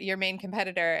are your main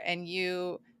competitor and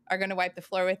you are going to wipe the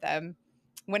floor with them,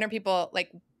 when are people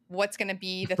like, what's going to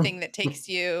be the thing that takes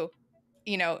you,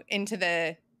 into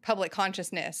the public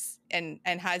consciousness and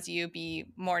has you be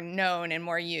more known and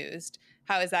more used?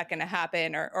 How is that going to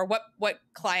happen? Or what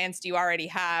clients do you already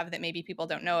have that maybe people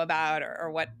don't know about, or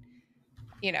what,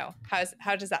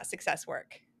 how does that success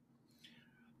work?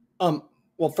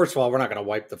 Well, first of all, we're not going to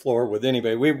wipe the floor with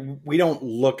anybody. We don't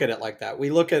look at it like that. We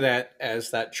look at it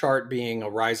as that chart being a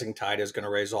rising tide is going to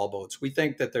raise all boats. We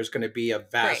think that there's going to be a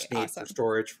vast need for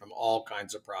storage from all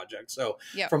kinds of projects. So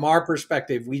from our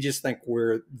perspective, we just think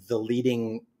we're the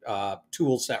leading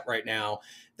tool set right now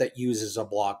that uses a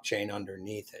blockchain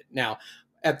underneath it. Now,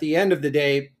 at the end of the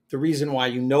day, the reason why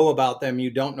you know about them, you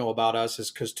don't know about us,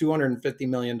 is because $250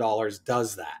 million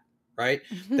does that. Right?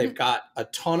 They've got a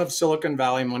ton of Silicon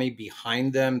Valley money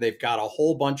behind them. They've got a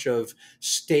whole bunch of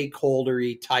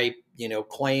stakeholdery type,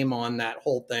 claim on that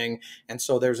whole thing. And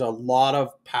so there's a lot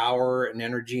of power and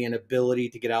energy and ability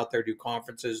to get out there, do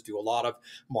conferences, do a lot of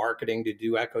marketing, to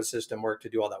do ecosystem work, to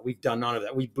do all that. We've done none of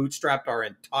that. We bootstrapped our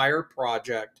entire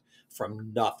project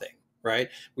from nothing, right?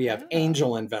 We have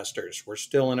angel investors. We're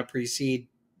still in a pre-seed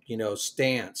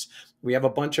stance. We have a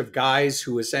bunch of guys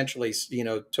who essentially,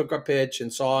 took a pitch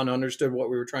and saw and understood what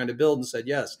we were trying to build and said,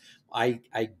 yes, I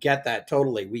get that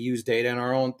totally. We use data in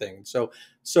our own thing. So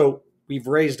we've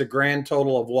raised a grand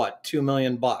total of what, $2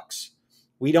 million.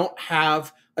 We don't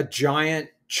have a giant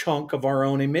chunk of our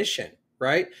own emission,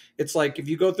 right? It's like if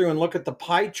you go through and look at the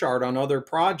pie chart on other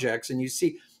projects and you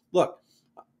see, look,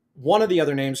 one of the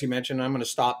other names he mentioned, I'm going to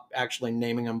stop actually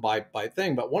naming them by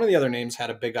thing, but one of the other names had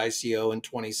a big ICO in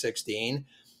 2016,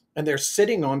 and they're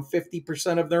sitting on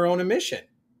 50% of their own emission.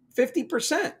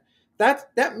 50%.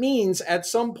 That means at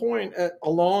some point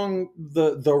along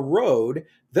the road,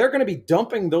 they're going to be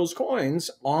dumping those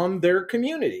coins on their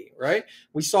community, right?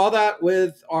 We saw that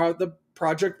with the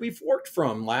project we forked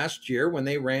from last year when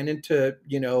they ran into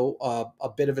a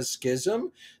bit of a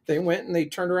schism. They went and they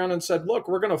turned around and said, look,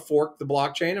 we're going to fork the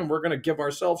blockchain and we're going to give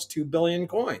ourselves 2 billion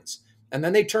coins. And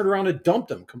then they turned around and dumped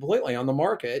them completely on the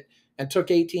market and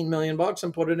took 18 million bucks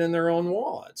and put it in their own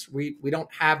wallets. We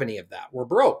don't have any of that. We're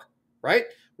broke, right?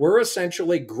 We're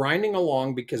essentially grinding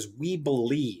along because we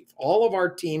believe, all of our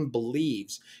team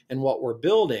believes in what we're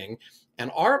building.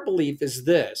 And our belief is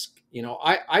this,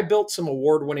 I built some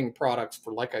award-winning products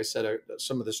for, like I said,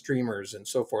 some of the streamers and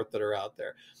so forth that are out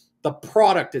there. The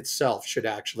product itself should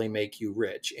actually make you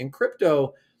rich. In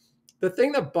crypto, the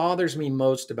thing that bothers me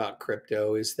most about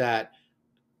crypto is that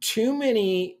too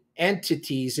many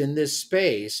entities in this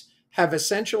space have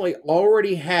essentially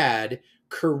already had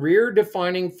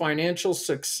career-defining financial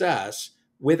success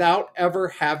without ever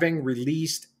having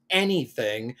released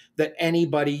anything that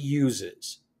anybody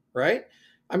uses, right?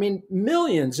 I mean,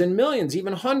 millions and millions,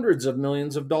 even hundreds of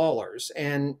millions of dollars.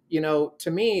 And,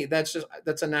 to me, that's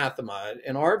anathema.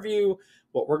 In our view,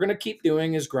 what we're going to keep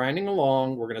doing is grinding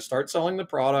along. We're going to start selling the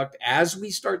product. As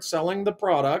we start selling the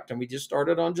product, and we just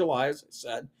started on July, as I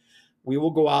said, we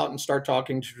will go out and start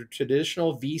talking to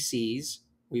traditional VCs.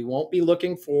 We won't be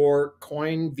looking for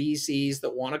coin VCs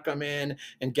that want to come in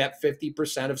and get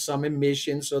 50% of some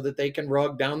emission so that they can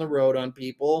rug down the road on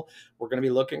people. We're going to be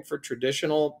looking for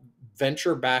traditional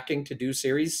venture backing to do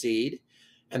Series Seed.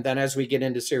 And then as we get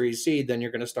into Series Seed, then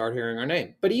you're going to start hearing our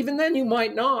name. But even then you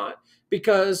might not,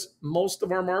 because most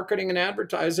of our marketing and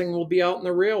advertising will be out in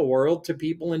the real world to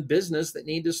people in business that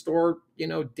need to store,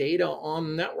 data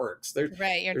on networks.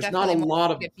 Right. You're There's not a definitely more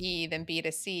lot of B2B than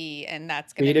B2C, and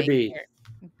that's going to make B2B.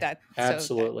 that so that,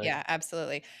 Absolutely. yeah,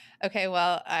 absolutely. Okay,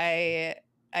 well, I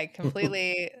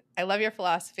completely I love your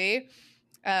philosophy.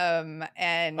 I'm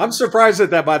And surprised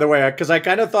at that, by the way, because I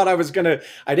kind of thought I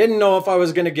didn't know if I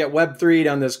was going to get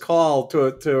Web3 on this call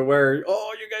to where,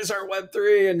 oh, you guys are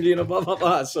Web3 and, blah, blah,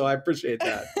 blah. So I appreciate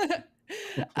that.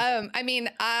 I mean,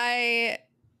 I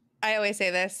always say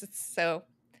this, so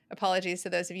apologies to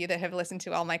those of you that have listened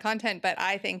to all my content, but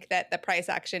I think that the price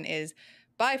action is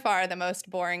by far the most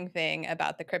boring thing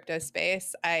about the crypto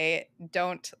space. I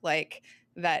don't like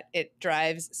that it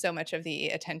drives so much of the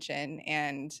attention,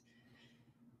 and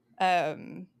I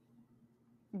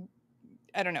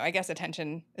don't know, I guess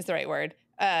attention is the right word,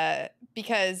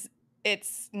 because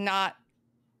it's not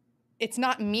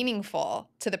meaningful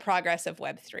to the progress of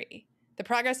Web3. The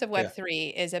progress of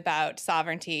Web3 is about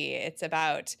sovereignty. It's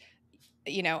about,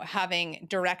 having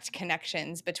direct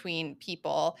connections between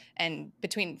people and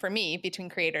between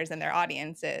creators and their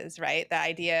audiences, right? The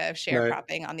idea of Right.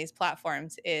 sharecropping on these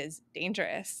platforms is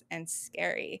dangerous and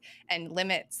scary and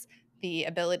limits the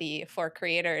ability for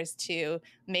creators to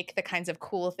make the kinds of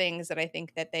cool things that I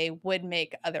think that they would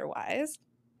make otherwise.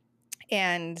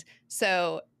 And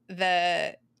so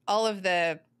all of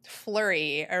the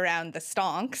flurry around the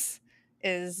stonks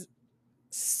is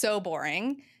so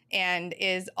boring, and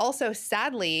is also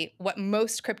sadly what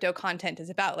most crypto content is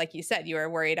about. Like you said, you were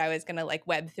worried I was going to like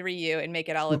Web3 you and make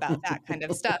it all about that kind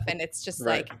of stuff. And it's just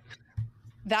Right. like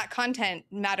that content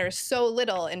matters so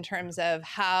little in terms of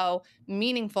how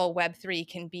meaningful Web3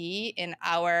 can be in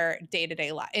our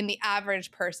day-to-day life, in the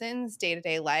average person's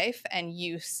day-to-day life and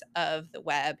use of the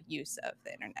web, use of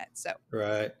the internet. So,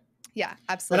 Right. yeah, And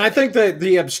absolutely. I think that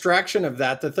the abstraction of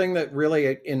that, the thing that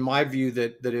really, in my view,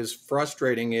 that is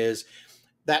frustrating is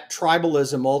that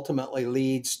tribalism ultimately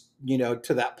leads,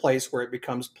 to that place where it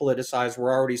becomes politicized.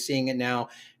 We're already seeing it now.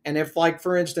 And if, like,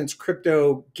 for instance,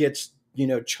 crypto gets,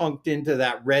 chunked into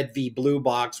that red v blue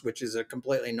box, which is a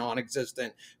completely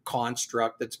non-existent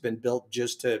construct that's been built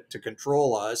just to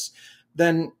control us,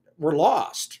 then we're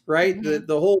lost, right? Mm-hmm.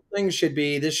 The whole thing should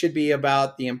be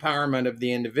about the empowerment of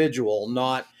the individual,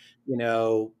 not,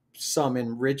 some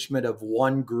enrichment of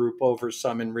one group over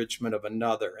some enrichment of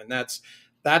another. And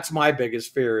that's my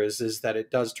biggest fear is that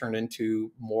it does turn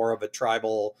into more of a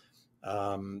tribal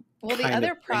Well, the kind of other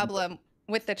thing. problem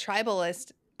with the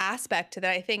tribalist aspect that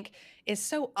I think is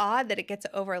so odd that it gets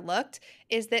overlooked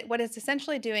is that what it's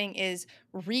essentially doing is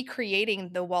recreating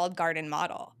the walled garden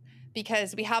model,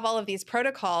 because we have all of these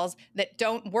protocols that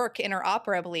don't work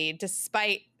interoperably,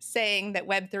 despite saying that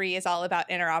Web3 is all about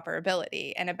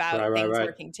interoperability and Right, about right, things right.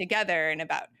 working together and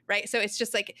about, right? So it's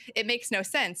just like, it makes no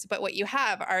sense. But what you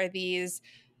have are these,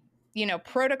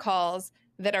 protocols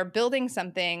that are building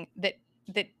something that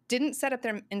didn't set up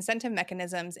their incentive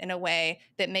mechanisms in a way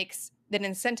that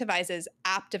incentivizes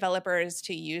app developers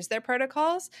to use their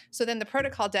protocols. So then the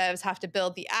protocol devs have to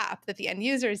build the app that the end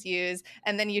users use,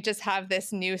 and then you just have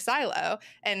this new silo.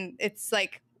 And it's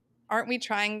like, aren't we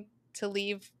trying to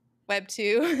leave Web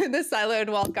 2, the siloed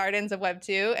walled gardens of Web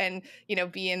 2, and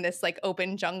be in this like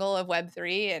open jungle of Web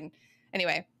 3? And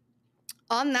anyway,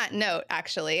 on that note,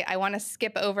 actually, I want to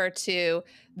skip over to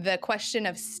the question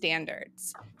of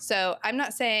standards. So I'm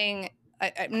not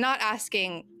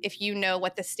asking if you know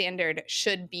what the standard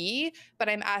should be, but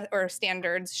or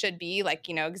standards should be, like,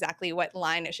 exactly what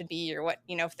line it should be, or what,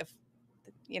 if the,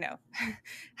 you know,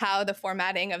 how the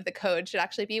formatting of the code should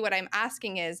actually be. What I'm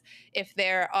asking is if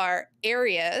there are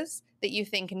areas that you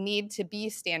think need to be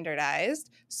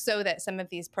standardized so that some of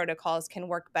these protocols can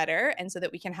work better, and so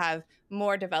that we can have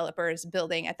more developers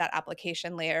building at that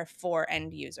application layer for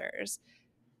end users.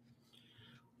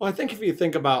 Well, I think if you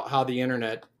think about how the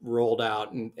internet rolled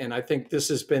out, and I think this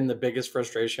has been the biggest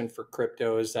frustration for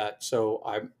crypto, is that so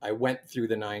I went through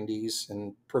the 90s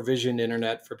and provisioned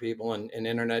internet for people, and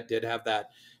internet did have that,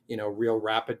 real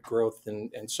rapid growth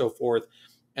and so forth.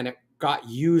 And it got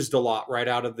used a lot right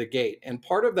out of the gate. And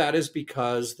part of that is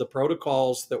because the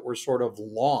protocols that were sort of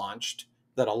launched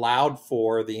that allowed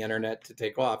for the internet to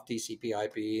take off, TCP,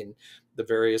 IP, and the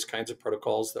various kinds of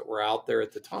protocols that were out there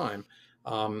at the time.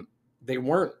 They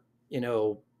weren't, you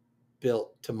know,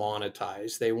 built to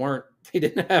monetize. They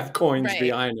didn't have coins Right.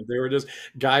 behind them. They were just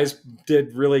guys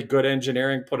did really good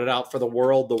engineering, put it out for the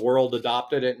world. The world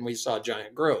adopted it, and we saw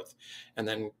giant growth. And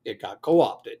then it got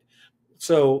co-opted.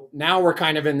 So now we're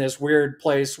kind of in this weird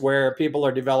place where people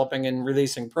are developing and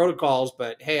releasing protocols,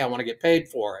 but hey, I want to get paid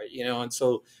for it, and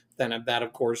so then that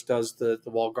of course does the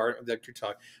wall garden that you're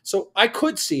talking. So I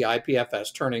could see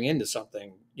IPFS turning into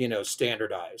something,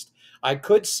 standardized. I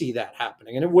could see that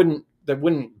happening, and that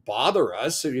wouldn't bother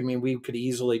us. I mean, we could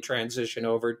easily transition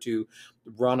over to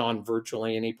run on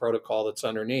virtually any protocol that's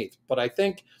underneath. But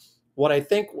what I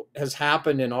think has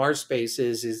happened in our space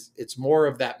is it's more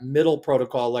of that middle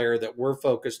protocol layer that we're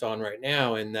focused on right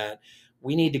now, in that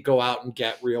we need to go out and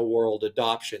get real world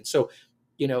adoption. So,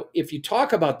 if you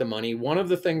talk about the money, one of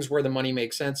the things where the money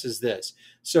makes sense is this.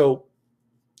 So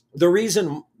the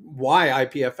reason why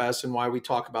IPFS and why we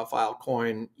talk about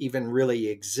Filecoin even really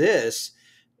exists,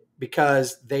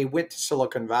 because they went to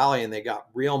Silicon Valley and they got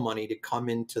real money to come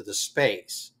into the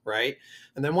space, right?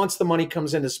 And then once the money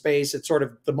comes into space, it's sort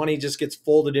of the money just gets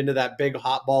folded into that big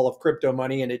hot ball of crypto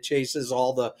money, and it chases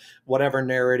all the whatever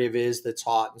narrative is that's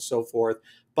hot and so forth.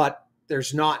 But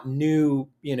there's not new,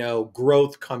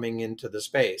 growth coming into the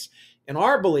space. In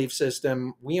our belief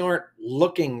system, we aren't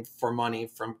looking for money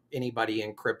from anybody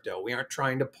in crypto. We aren't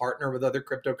trying to partner with other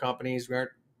crypto companies. We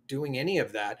aren't doing any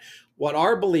of that. What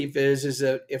our belief is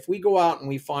that if we go out and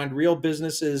we find real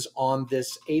businesses on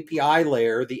this API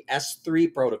layer, the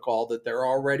S3 protocol that they're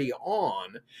already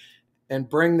on, and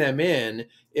bring them in,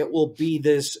 it will be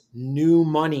this new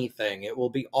money thing. It will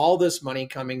be all this money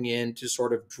coming in to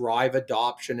sort of drive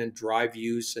adoption and drive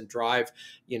use and drive,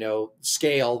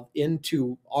 scale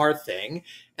into our thing.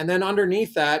 And then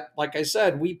underneath that, like I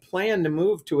said, we plan to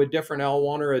move to a different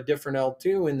L1 or a different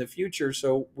L2 in the future.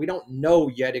 So we don't know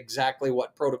yet exactly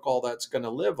what protocol that's going to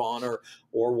live on, or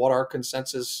what our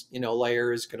consensus,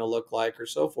 layer is going to look like, or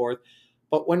so forth.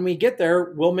 But when we get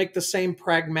there, we'll make the same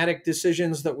pragmatic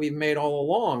decisions that we've made all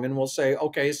along. And we'll say,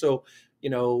 okay, so,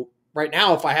 right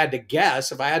now, if I had to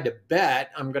guess, if I had to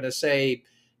bet, I'm going to say,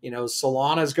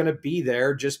 Solana is going to be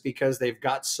there just because they've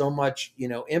got so much,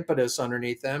 impetus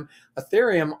underneath them.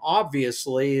 Ethereum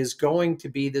obviously is going to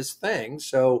be this thing.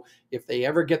 So if they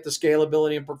ever get the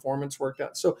scalability and performance worked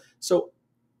out. So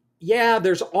yeah,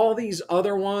 there's all these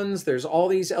other ones. There's all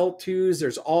these L2s.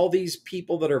 There's all these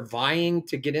people that are vying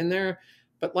to get in there.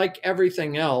 But like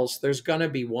everything else, there's going to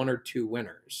be one or two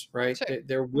winners, right? Sure.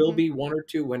 There will Mm-hmm. be one or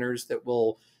two winners that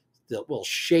will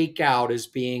shake out as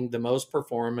being the most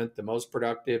performant, the most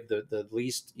productive, the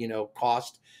least,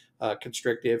 cost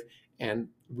constrictive. And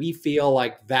we feel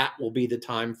like that will be the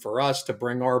time for us to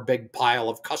bring our big pile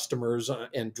of customers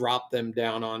and drop them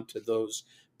down onto those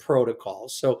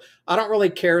protocols. So I don't really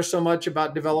care so much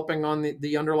about developing on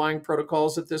the underlying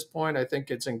protocols at this point. I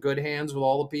think it's in good hands with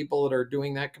all the people that are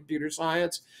doing that computer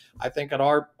science. I think at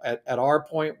our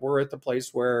point, we're at the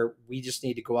place where we just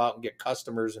need to go out and get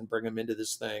customers and bring them into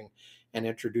this thing and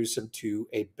introduce them to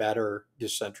a better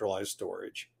decentralized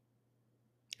storage.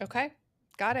 Okay,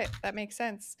 got it. That makes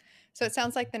sense. So it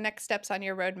sounds like the next steps on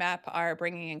your roadmap are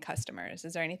bringing in customers.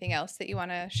 Is there anything else that you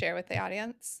want to share with the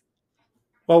audience?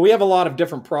 Well, we have a lot of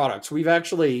different products.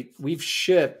 We've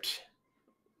shipped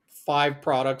 5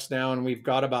 products now, and we've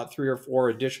got about 3 or 4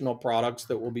 additional products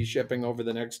that we'll be shipping over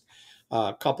the next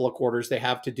couple of quarters. They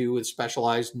have to do with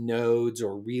specialized nodes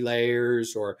or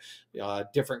relayers or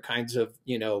different kinds of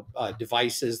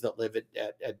devices that live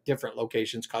at different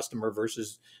locations, customer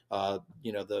versus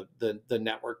the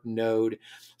network node.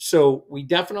 So we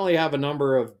definitely have a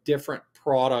number of different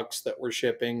products that we're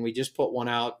shipping. We just put one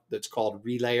out that's called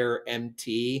Relayer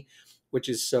MT, which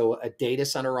is so a data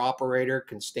center operator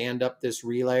can stand up this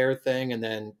relayer thing and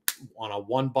then on a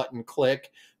one button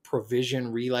click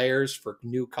provision relayers for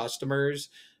new customers.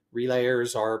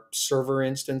 Relayers are server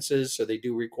instances, so they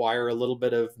do require a little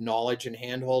bit of knowledge and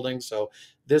hand holding. So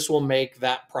this will make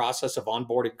that process of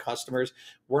onboarding customers.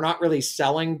 We're not really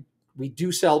selling. We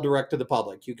do sell direct to the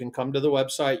public. You can come to the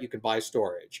website, you can buy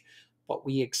storage, but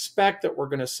we expect that we're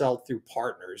going to sell through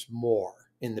partners more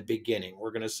in the beginning.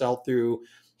 We're going to sell through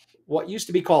what used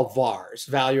to be called VARs,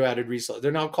 value added resellers.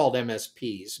 They're now called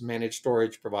MSPs, managed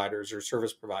storage providers or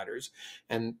service providers.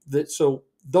 And so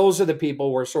those are the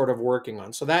people we're sort of working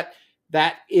on. So that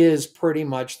is pretty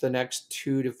much the next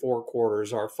 2 to 4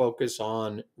 quarters, our focus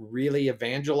on really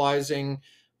evangelizing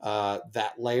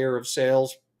that layer of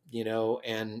sales,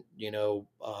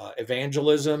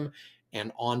 evangelism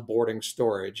and onboarding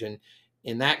storage. And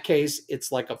in that case,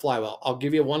 it's like a flywheel. I'll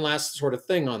give you one last sort of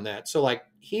thing on that. So like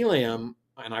Helium,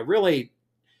 and I'm really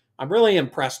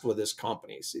impressed with this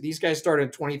company. So these guys started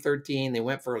in 2013. They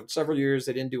went for several years.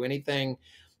 They didn't do anything.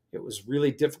 It was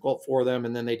really difficult for them.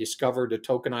 And then they discovered a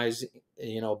tokenized,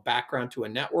 background to a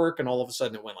network. And all of a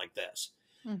sudden it went like this.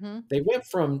 Mm-hmm. They went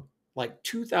from like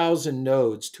 2,000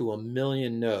 nodes to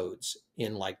 1,000,000 nodes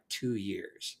in like 2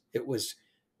 years. It was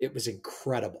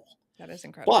incredible. That is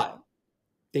incredible. But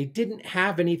they didn't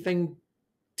have anything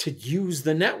to use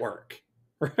the network.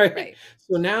 Right.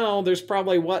 So now there's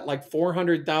probably like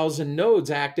 400,000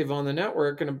 nodes active on the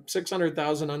network and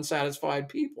 600,000 unsatisfied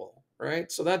people.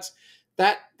 Right. So that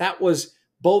was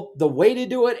both the way to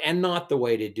do it and not the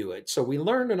way to do it. So we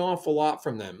learned an awful lot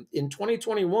from them. In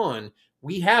 2021,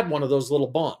 we had one of those little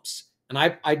bumps, and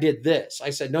I did this. I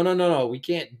said, no, we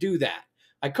can't do that.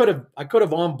 I could have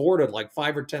onboarded like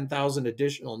 5 or 10,000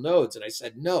 additional nodes, and I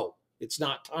said, no, it's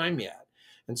not time yet.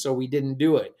 And so we didn't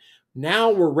do it. Now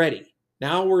we're ready.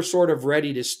 Now we're sort of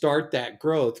ready to start that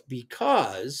growth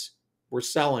because we're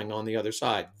selling on the other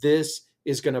side. This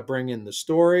is going to bring in the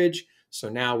storage. So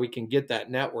now we can get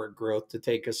that network growth to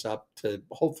take us up to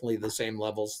hopefully the same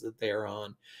levels that they're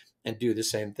on and do the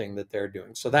same thing that they're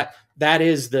doing. So that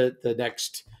is the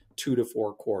next 2 to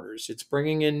 4 quarters. It's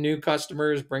bringing in new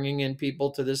customers, bringing in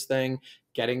people to this thing,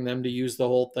 getting them to use the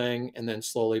whole thing, and then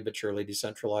slowly but surely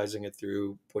decentralizing it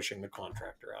through pushing the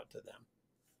contractor out to them.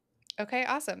 Okay,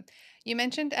 awesome. You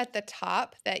mentioned at the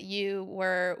top that you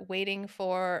were waiting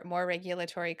for more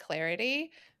regulatory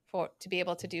clarity to be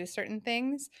able to do certain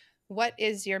things. What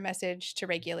is your message to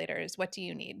regulators? What do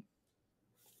you need?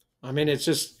 I mean,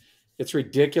 it's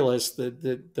ridiculous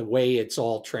the way it's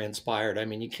all transpired. I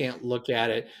mean, you can't look at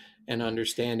it and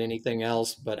understand anything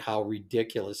else but how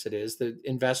ridiculous it is. The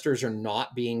investors are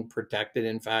not being protected.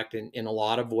 In fact, in a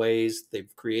lot of ways,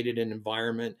 they've created an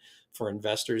environment for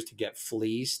investors to get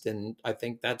fleeced. And I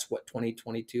think that's what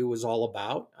 2022 was all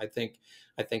about. I think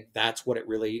that's what it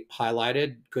really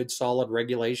highlighted. Good, solid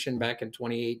regulation back in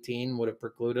 2018 would have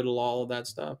precluded all of that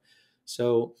stuff.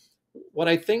 So what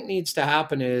I think needs to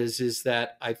happen is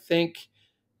that I think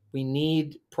we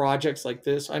need projects like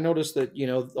this. I noticed that,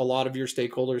 a lot of your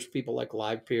stakeholders, people like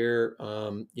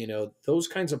LivePeer, those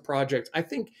kinds of projects, I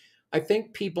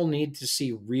think people need to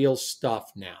see real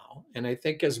stuff now. And I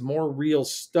think as more real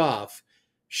stuff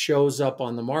shows up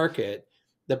on the market,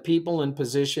 the people in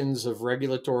positions of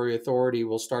regulatory authority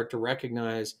will start to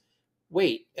recognize,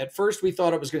 wait, at first we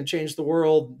thought it was going to change the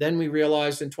world. Then we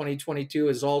realized in 2022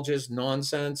 is all just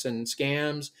nonsense and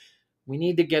scams. We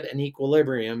need to get an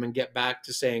equilibrium and get back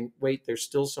to saying, wait, there's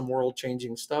still some world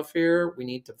changing stuff here. We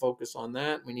need to focus on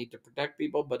that. We need to protect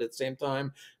people, but at the same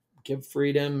time, give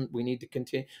freedom. We need to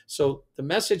continue. So the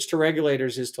message to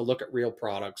regulators is to look at real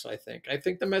products, I think. I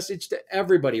think the message to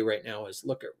everybody right now is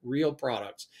look at real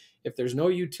products. If there's no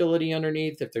utility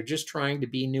underneath, if they're just trying to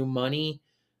be new money,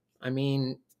 I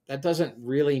mean, that doesn't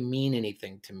really mean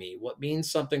anything to me. What means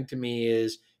something to me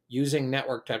is using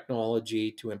network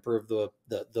technology to improve the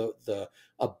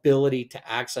ability to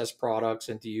access products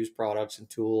and to use products and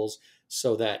tools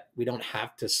so that we don't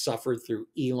have to suffer through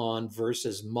Elon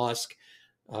versus Musk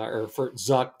or for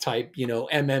Zuck type,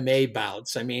 MMA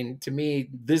bouts. I mean, to me,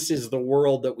 this is the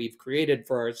world that we've created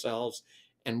for ourselves,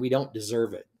 and we don't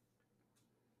deserve it.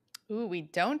 Ooh, we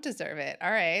don't deserve it. All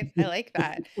right. I like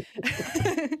that.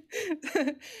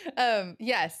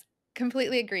 Yes,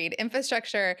 completely agreed.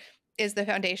 Infrastructure is the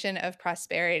foundation of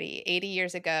prosperity. 80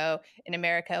 years ago in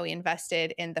America, we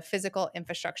invested in the physical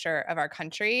infrastructure of our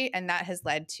country, and that has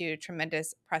led to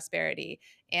tremendous prosperity.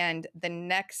 And the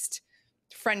next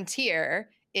frontier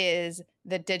is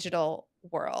the digital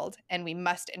world, and we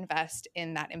must invest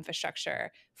in that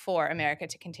infrastructure for America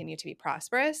to continue to be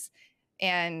prosperous.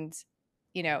 And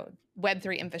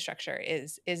Web3 infrastructure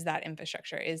is that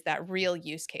infrastructure, is that real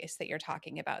use case that you're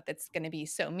talking about that's going to be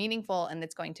so meaningful and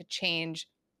that's going to change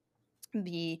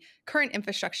the current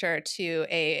infrastructure to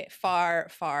a far,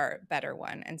 far better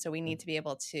one. And so we need to be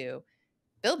able to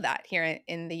build that here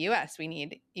in the US. We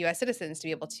need US citizens to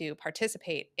be able to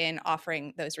participate in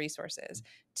offering those resources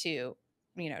to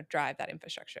drive that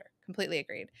infrastructure. Completely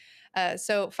agreed.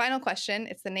 So final question,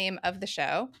 it's the name of the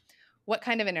show. What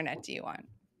kind of internet do you want?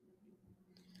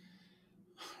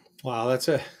 Wow, that's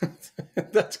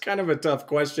kind of a tough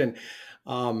question.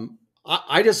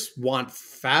 I just want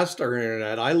faster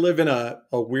internet. I live in a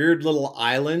weird little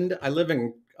island. I live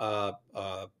in a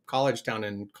college town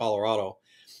in Colorado,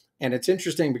 and it's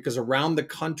interesting because around the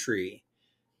country,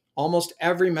 almost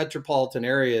every metropolitan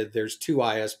area, there's two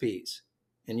ISPs,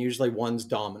 and usually one's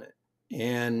dominant.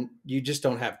 And you just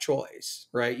don't have choice,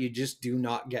 right? You just do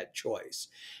not get choice.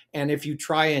 And if you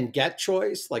try and get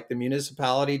choice, like the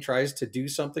municipality tries to do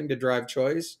something to drive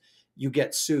choice, you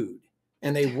get sued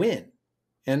and they win.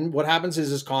 And what happens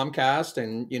is Comcast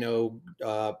and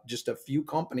just a few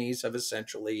companies have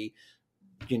essentially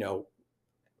you know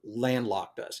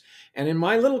landlocked us. And in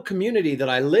my little community that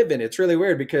I live in, it's really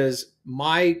weird because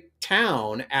my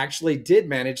town actually did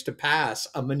manage to pass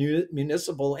a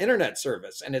municipal internet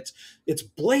service, and it's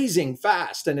blazing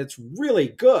fast and it's really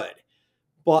good.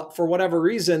 But for whatever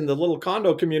reason, the little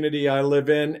condo community I live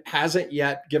in hasn't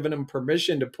yet given them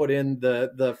permission to put in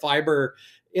the fiber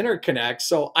interconnect,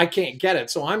 so I can't get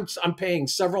it. So I'm paying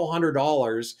several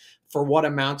 $100s for what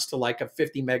amounts to like a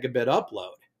 50 megabit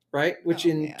upload, right? Which Oh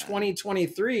in man.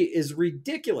 2023 is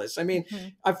ridiculous. I mean,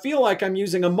 Mhm. I feel like I'm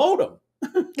using a modem,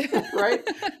 right?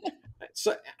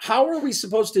 So how are we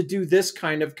supposed to do this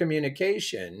kind of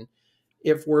communication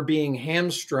if we're being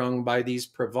hamstrung by these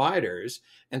providers?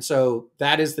 And so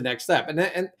that is the next step.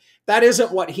 And that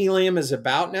isn't what Helium is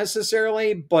about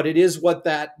necessarily, but it is what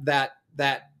that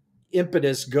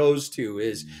impetus goes to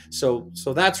is. So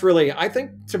that's really, I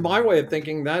think, to my way of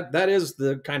thinking, that is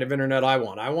the kind of internet I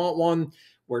want. I want one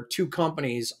where two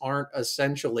companies aren't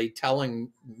essentially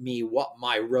telling me what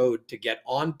my road to get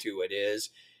onto it is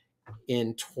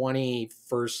in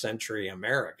 21st century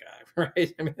America,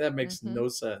 right? I mean, that makes Mhm. no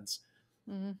sense.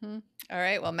 Mhm. All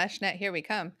right. Well, MeshNet, here we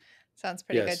come. Sounds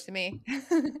pretty good Yes. to me.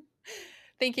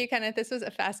 Thank you, Kenneth. This was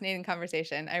a fascinating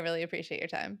conversation. I really appreciate your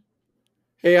time.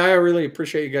 Hey, I really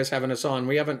appreciate you guys having us on.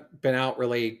 We haven't been out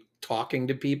really talking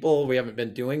to people. We haven't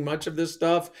been doing much of this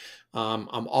stuff.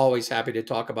 I'm always happy to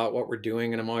talk about what we're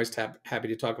doing, and I'm always happy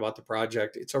to talk about the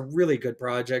project. It's a really good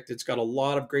project. It's got a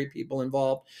lot of great people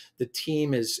involved. The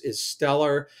team is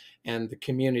stellar, and the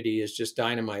community is just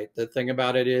dynamite. The thing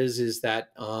about it is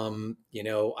that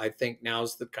I think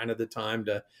now's the kind of the time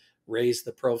to raise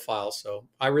the profile. So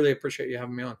I really appreciate you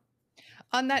having me on.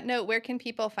 On that note, where can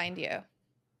people find you?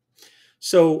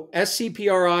 So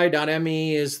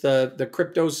scpri.me is the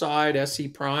crypto side,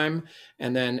 ScPrime,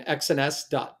 and then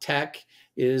xns.tech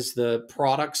is the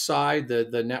product side,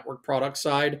 the network product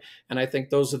side. And I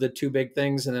think those are the two big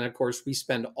things. And then of course we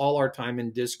spend all our time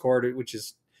in Discord, which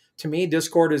is, to me,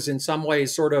 Discord is in some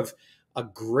ways sort of a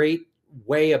great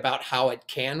way about how it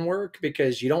can work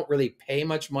because you don't really pay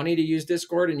much money to use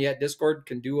Discord, and yet Discord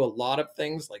can do a lot of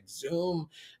things like Zoom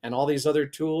and all these other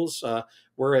tools.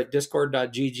 We're at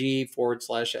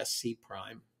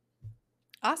discord.gg/scprime.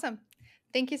 Awesome.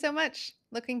 Thank you so much.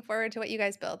 Looking forward to what you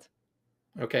guys build.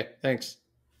 Okay, thanks.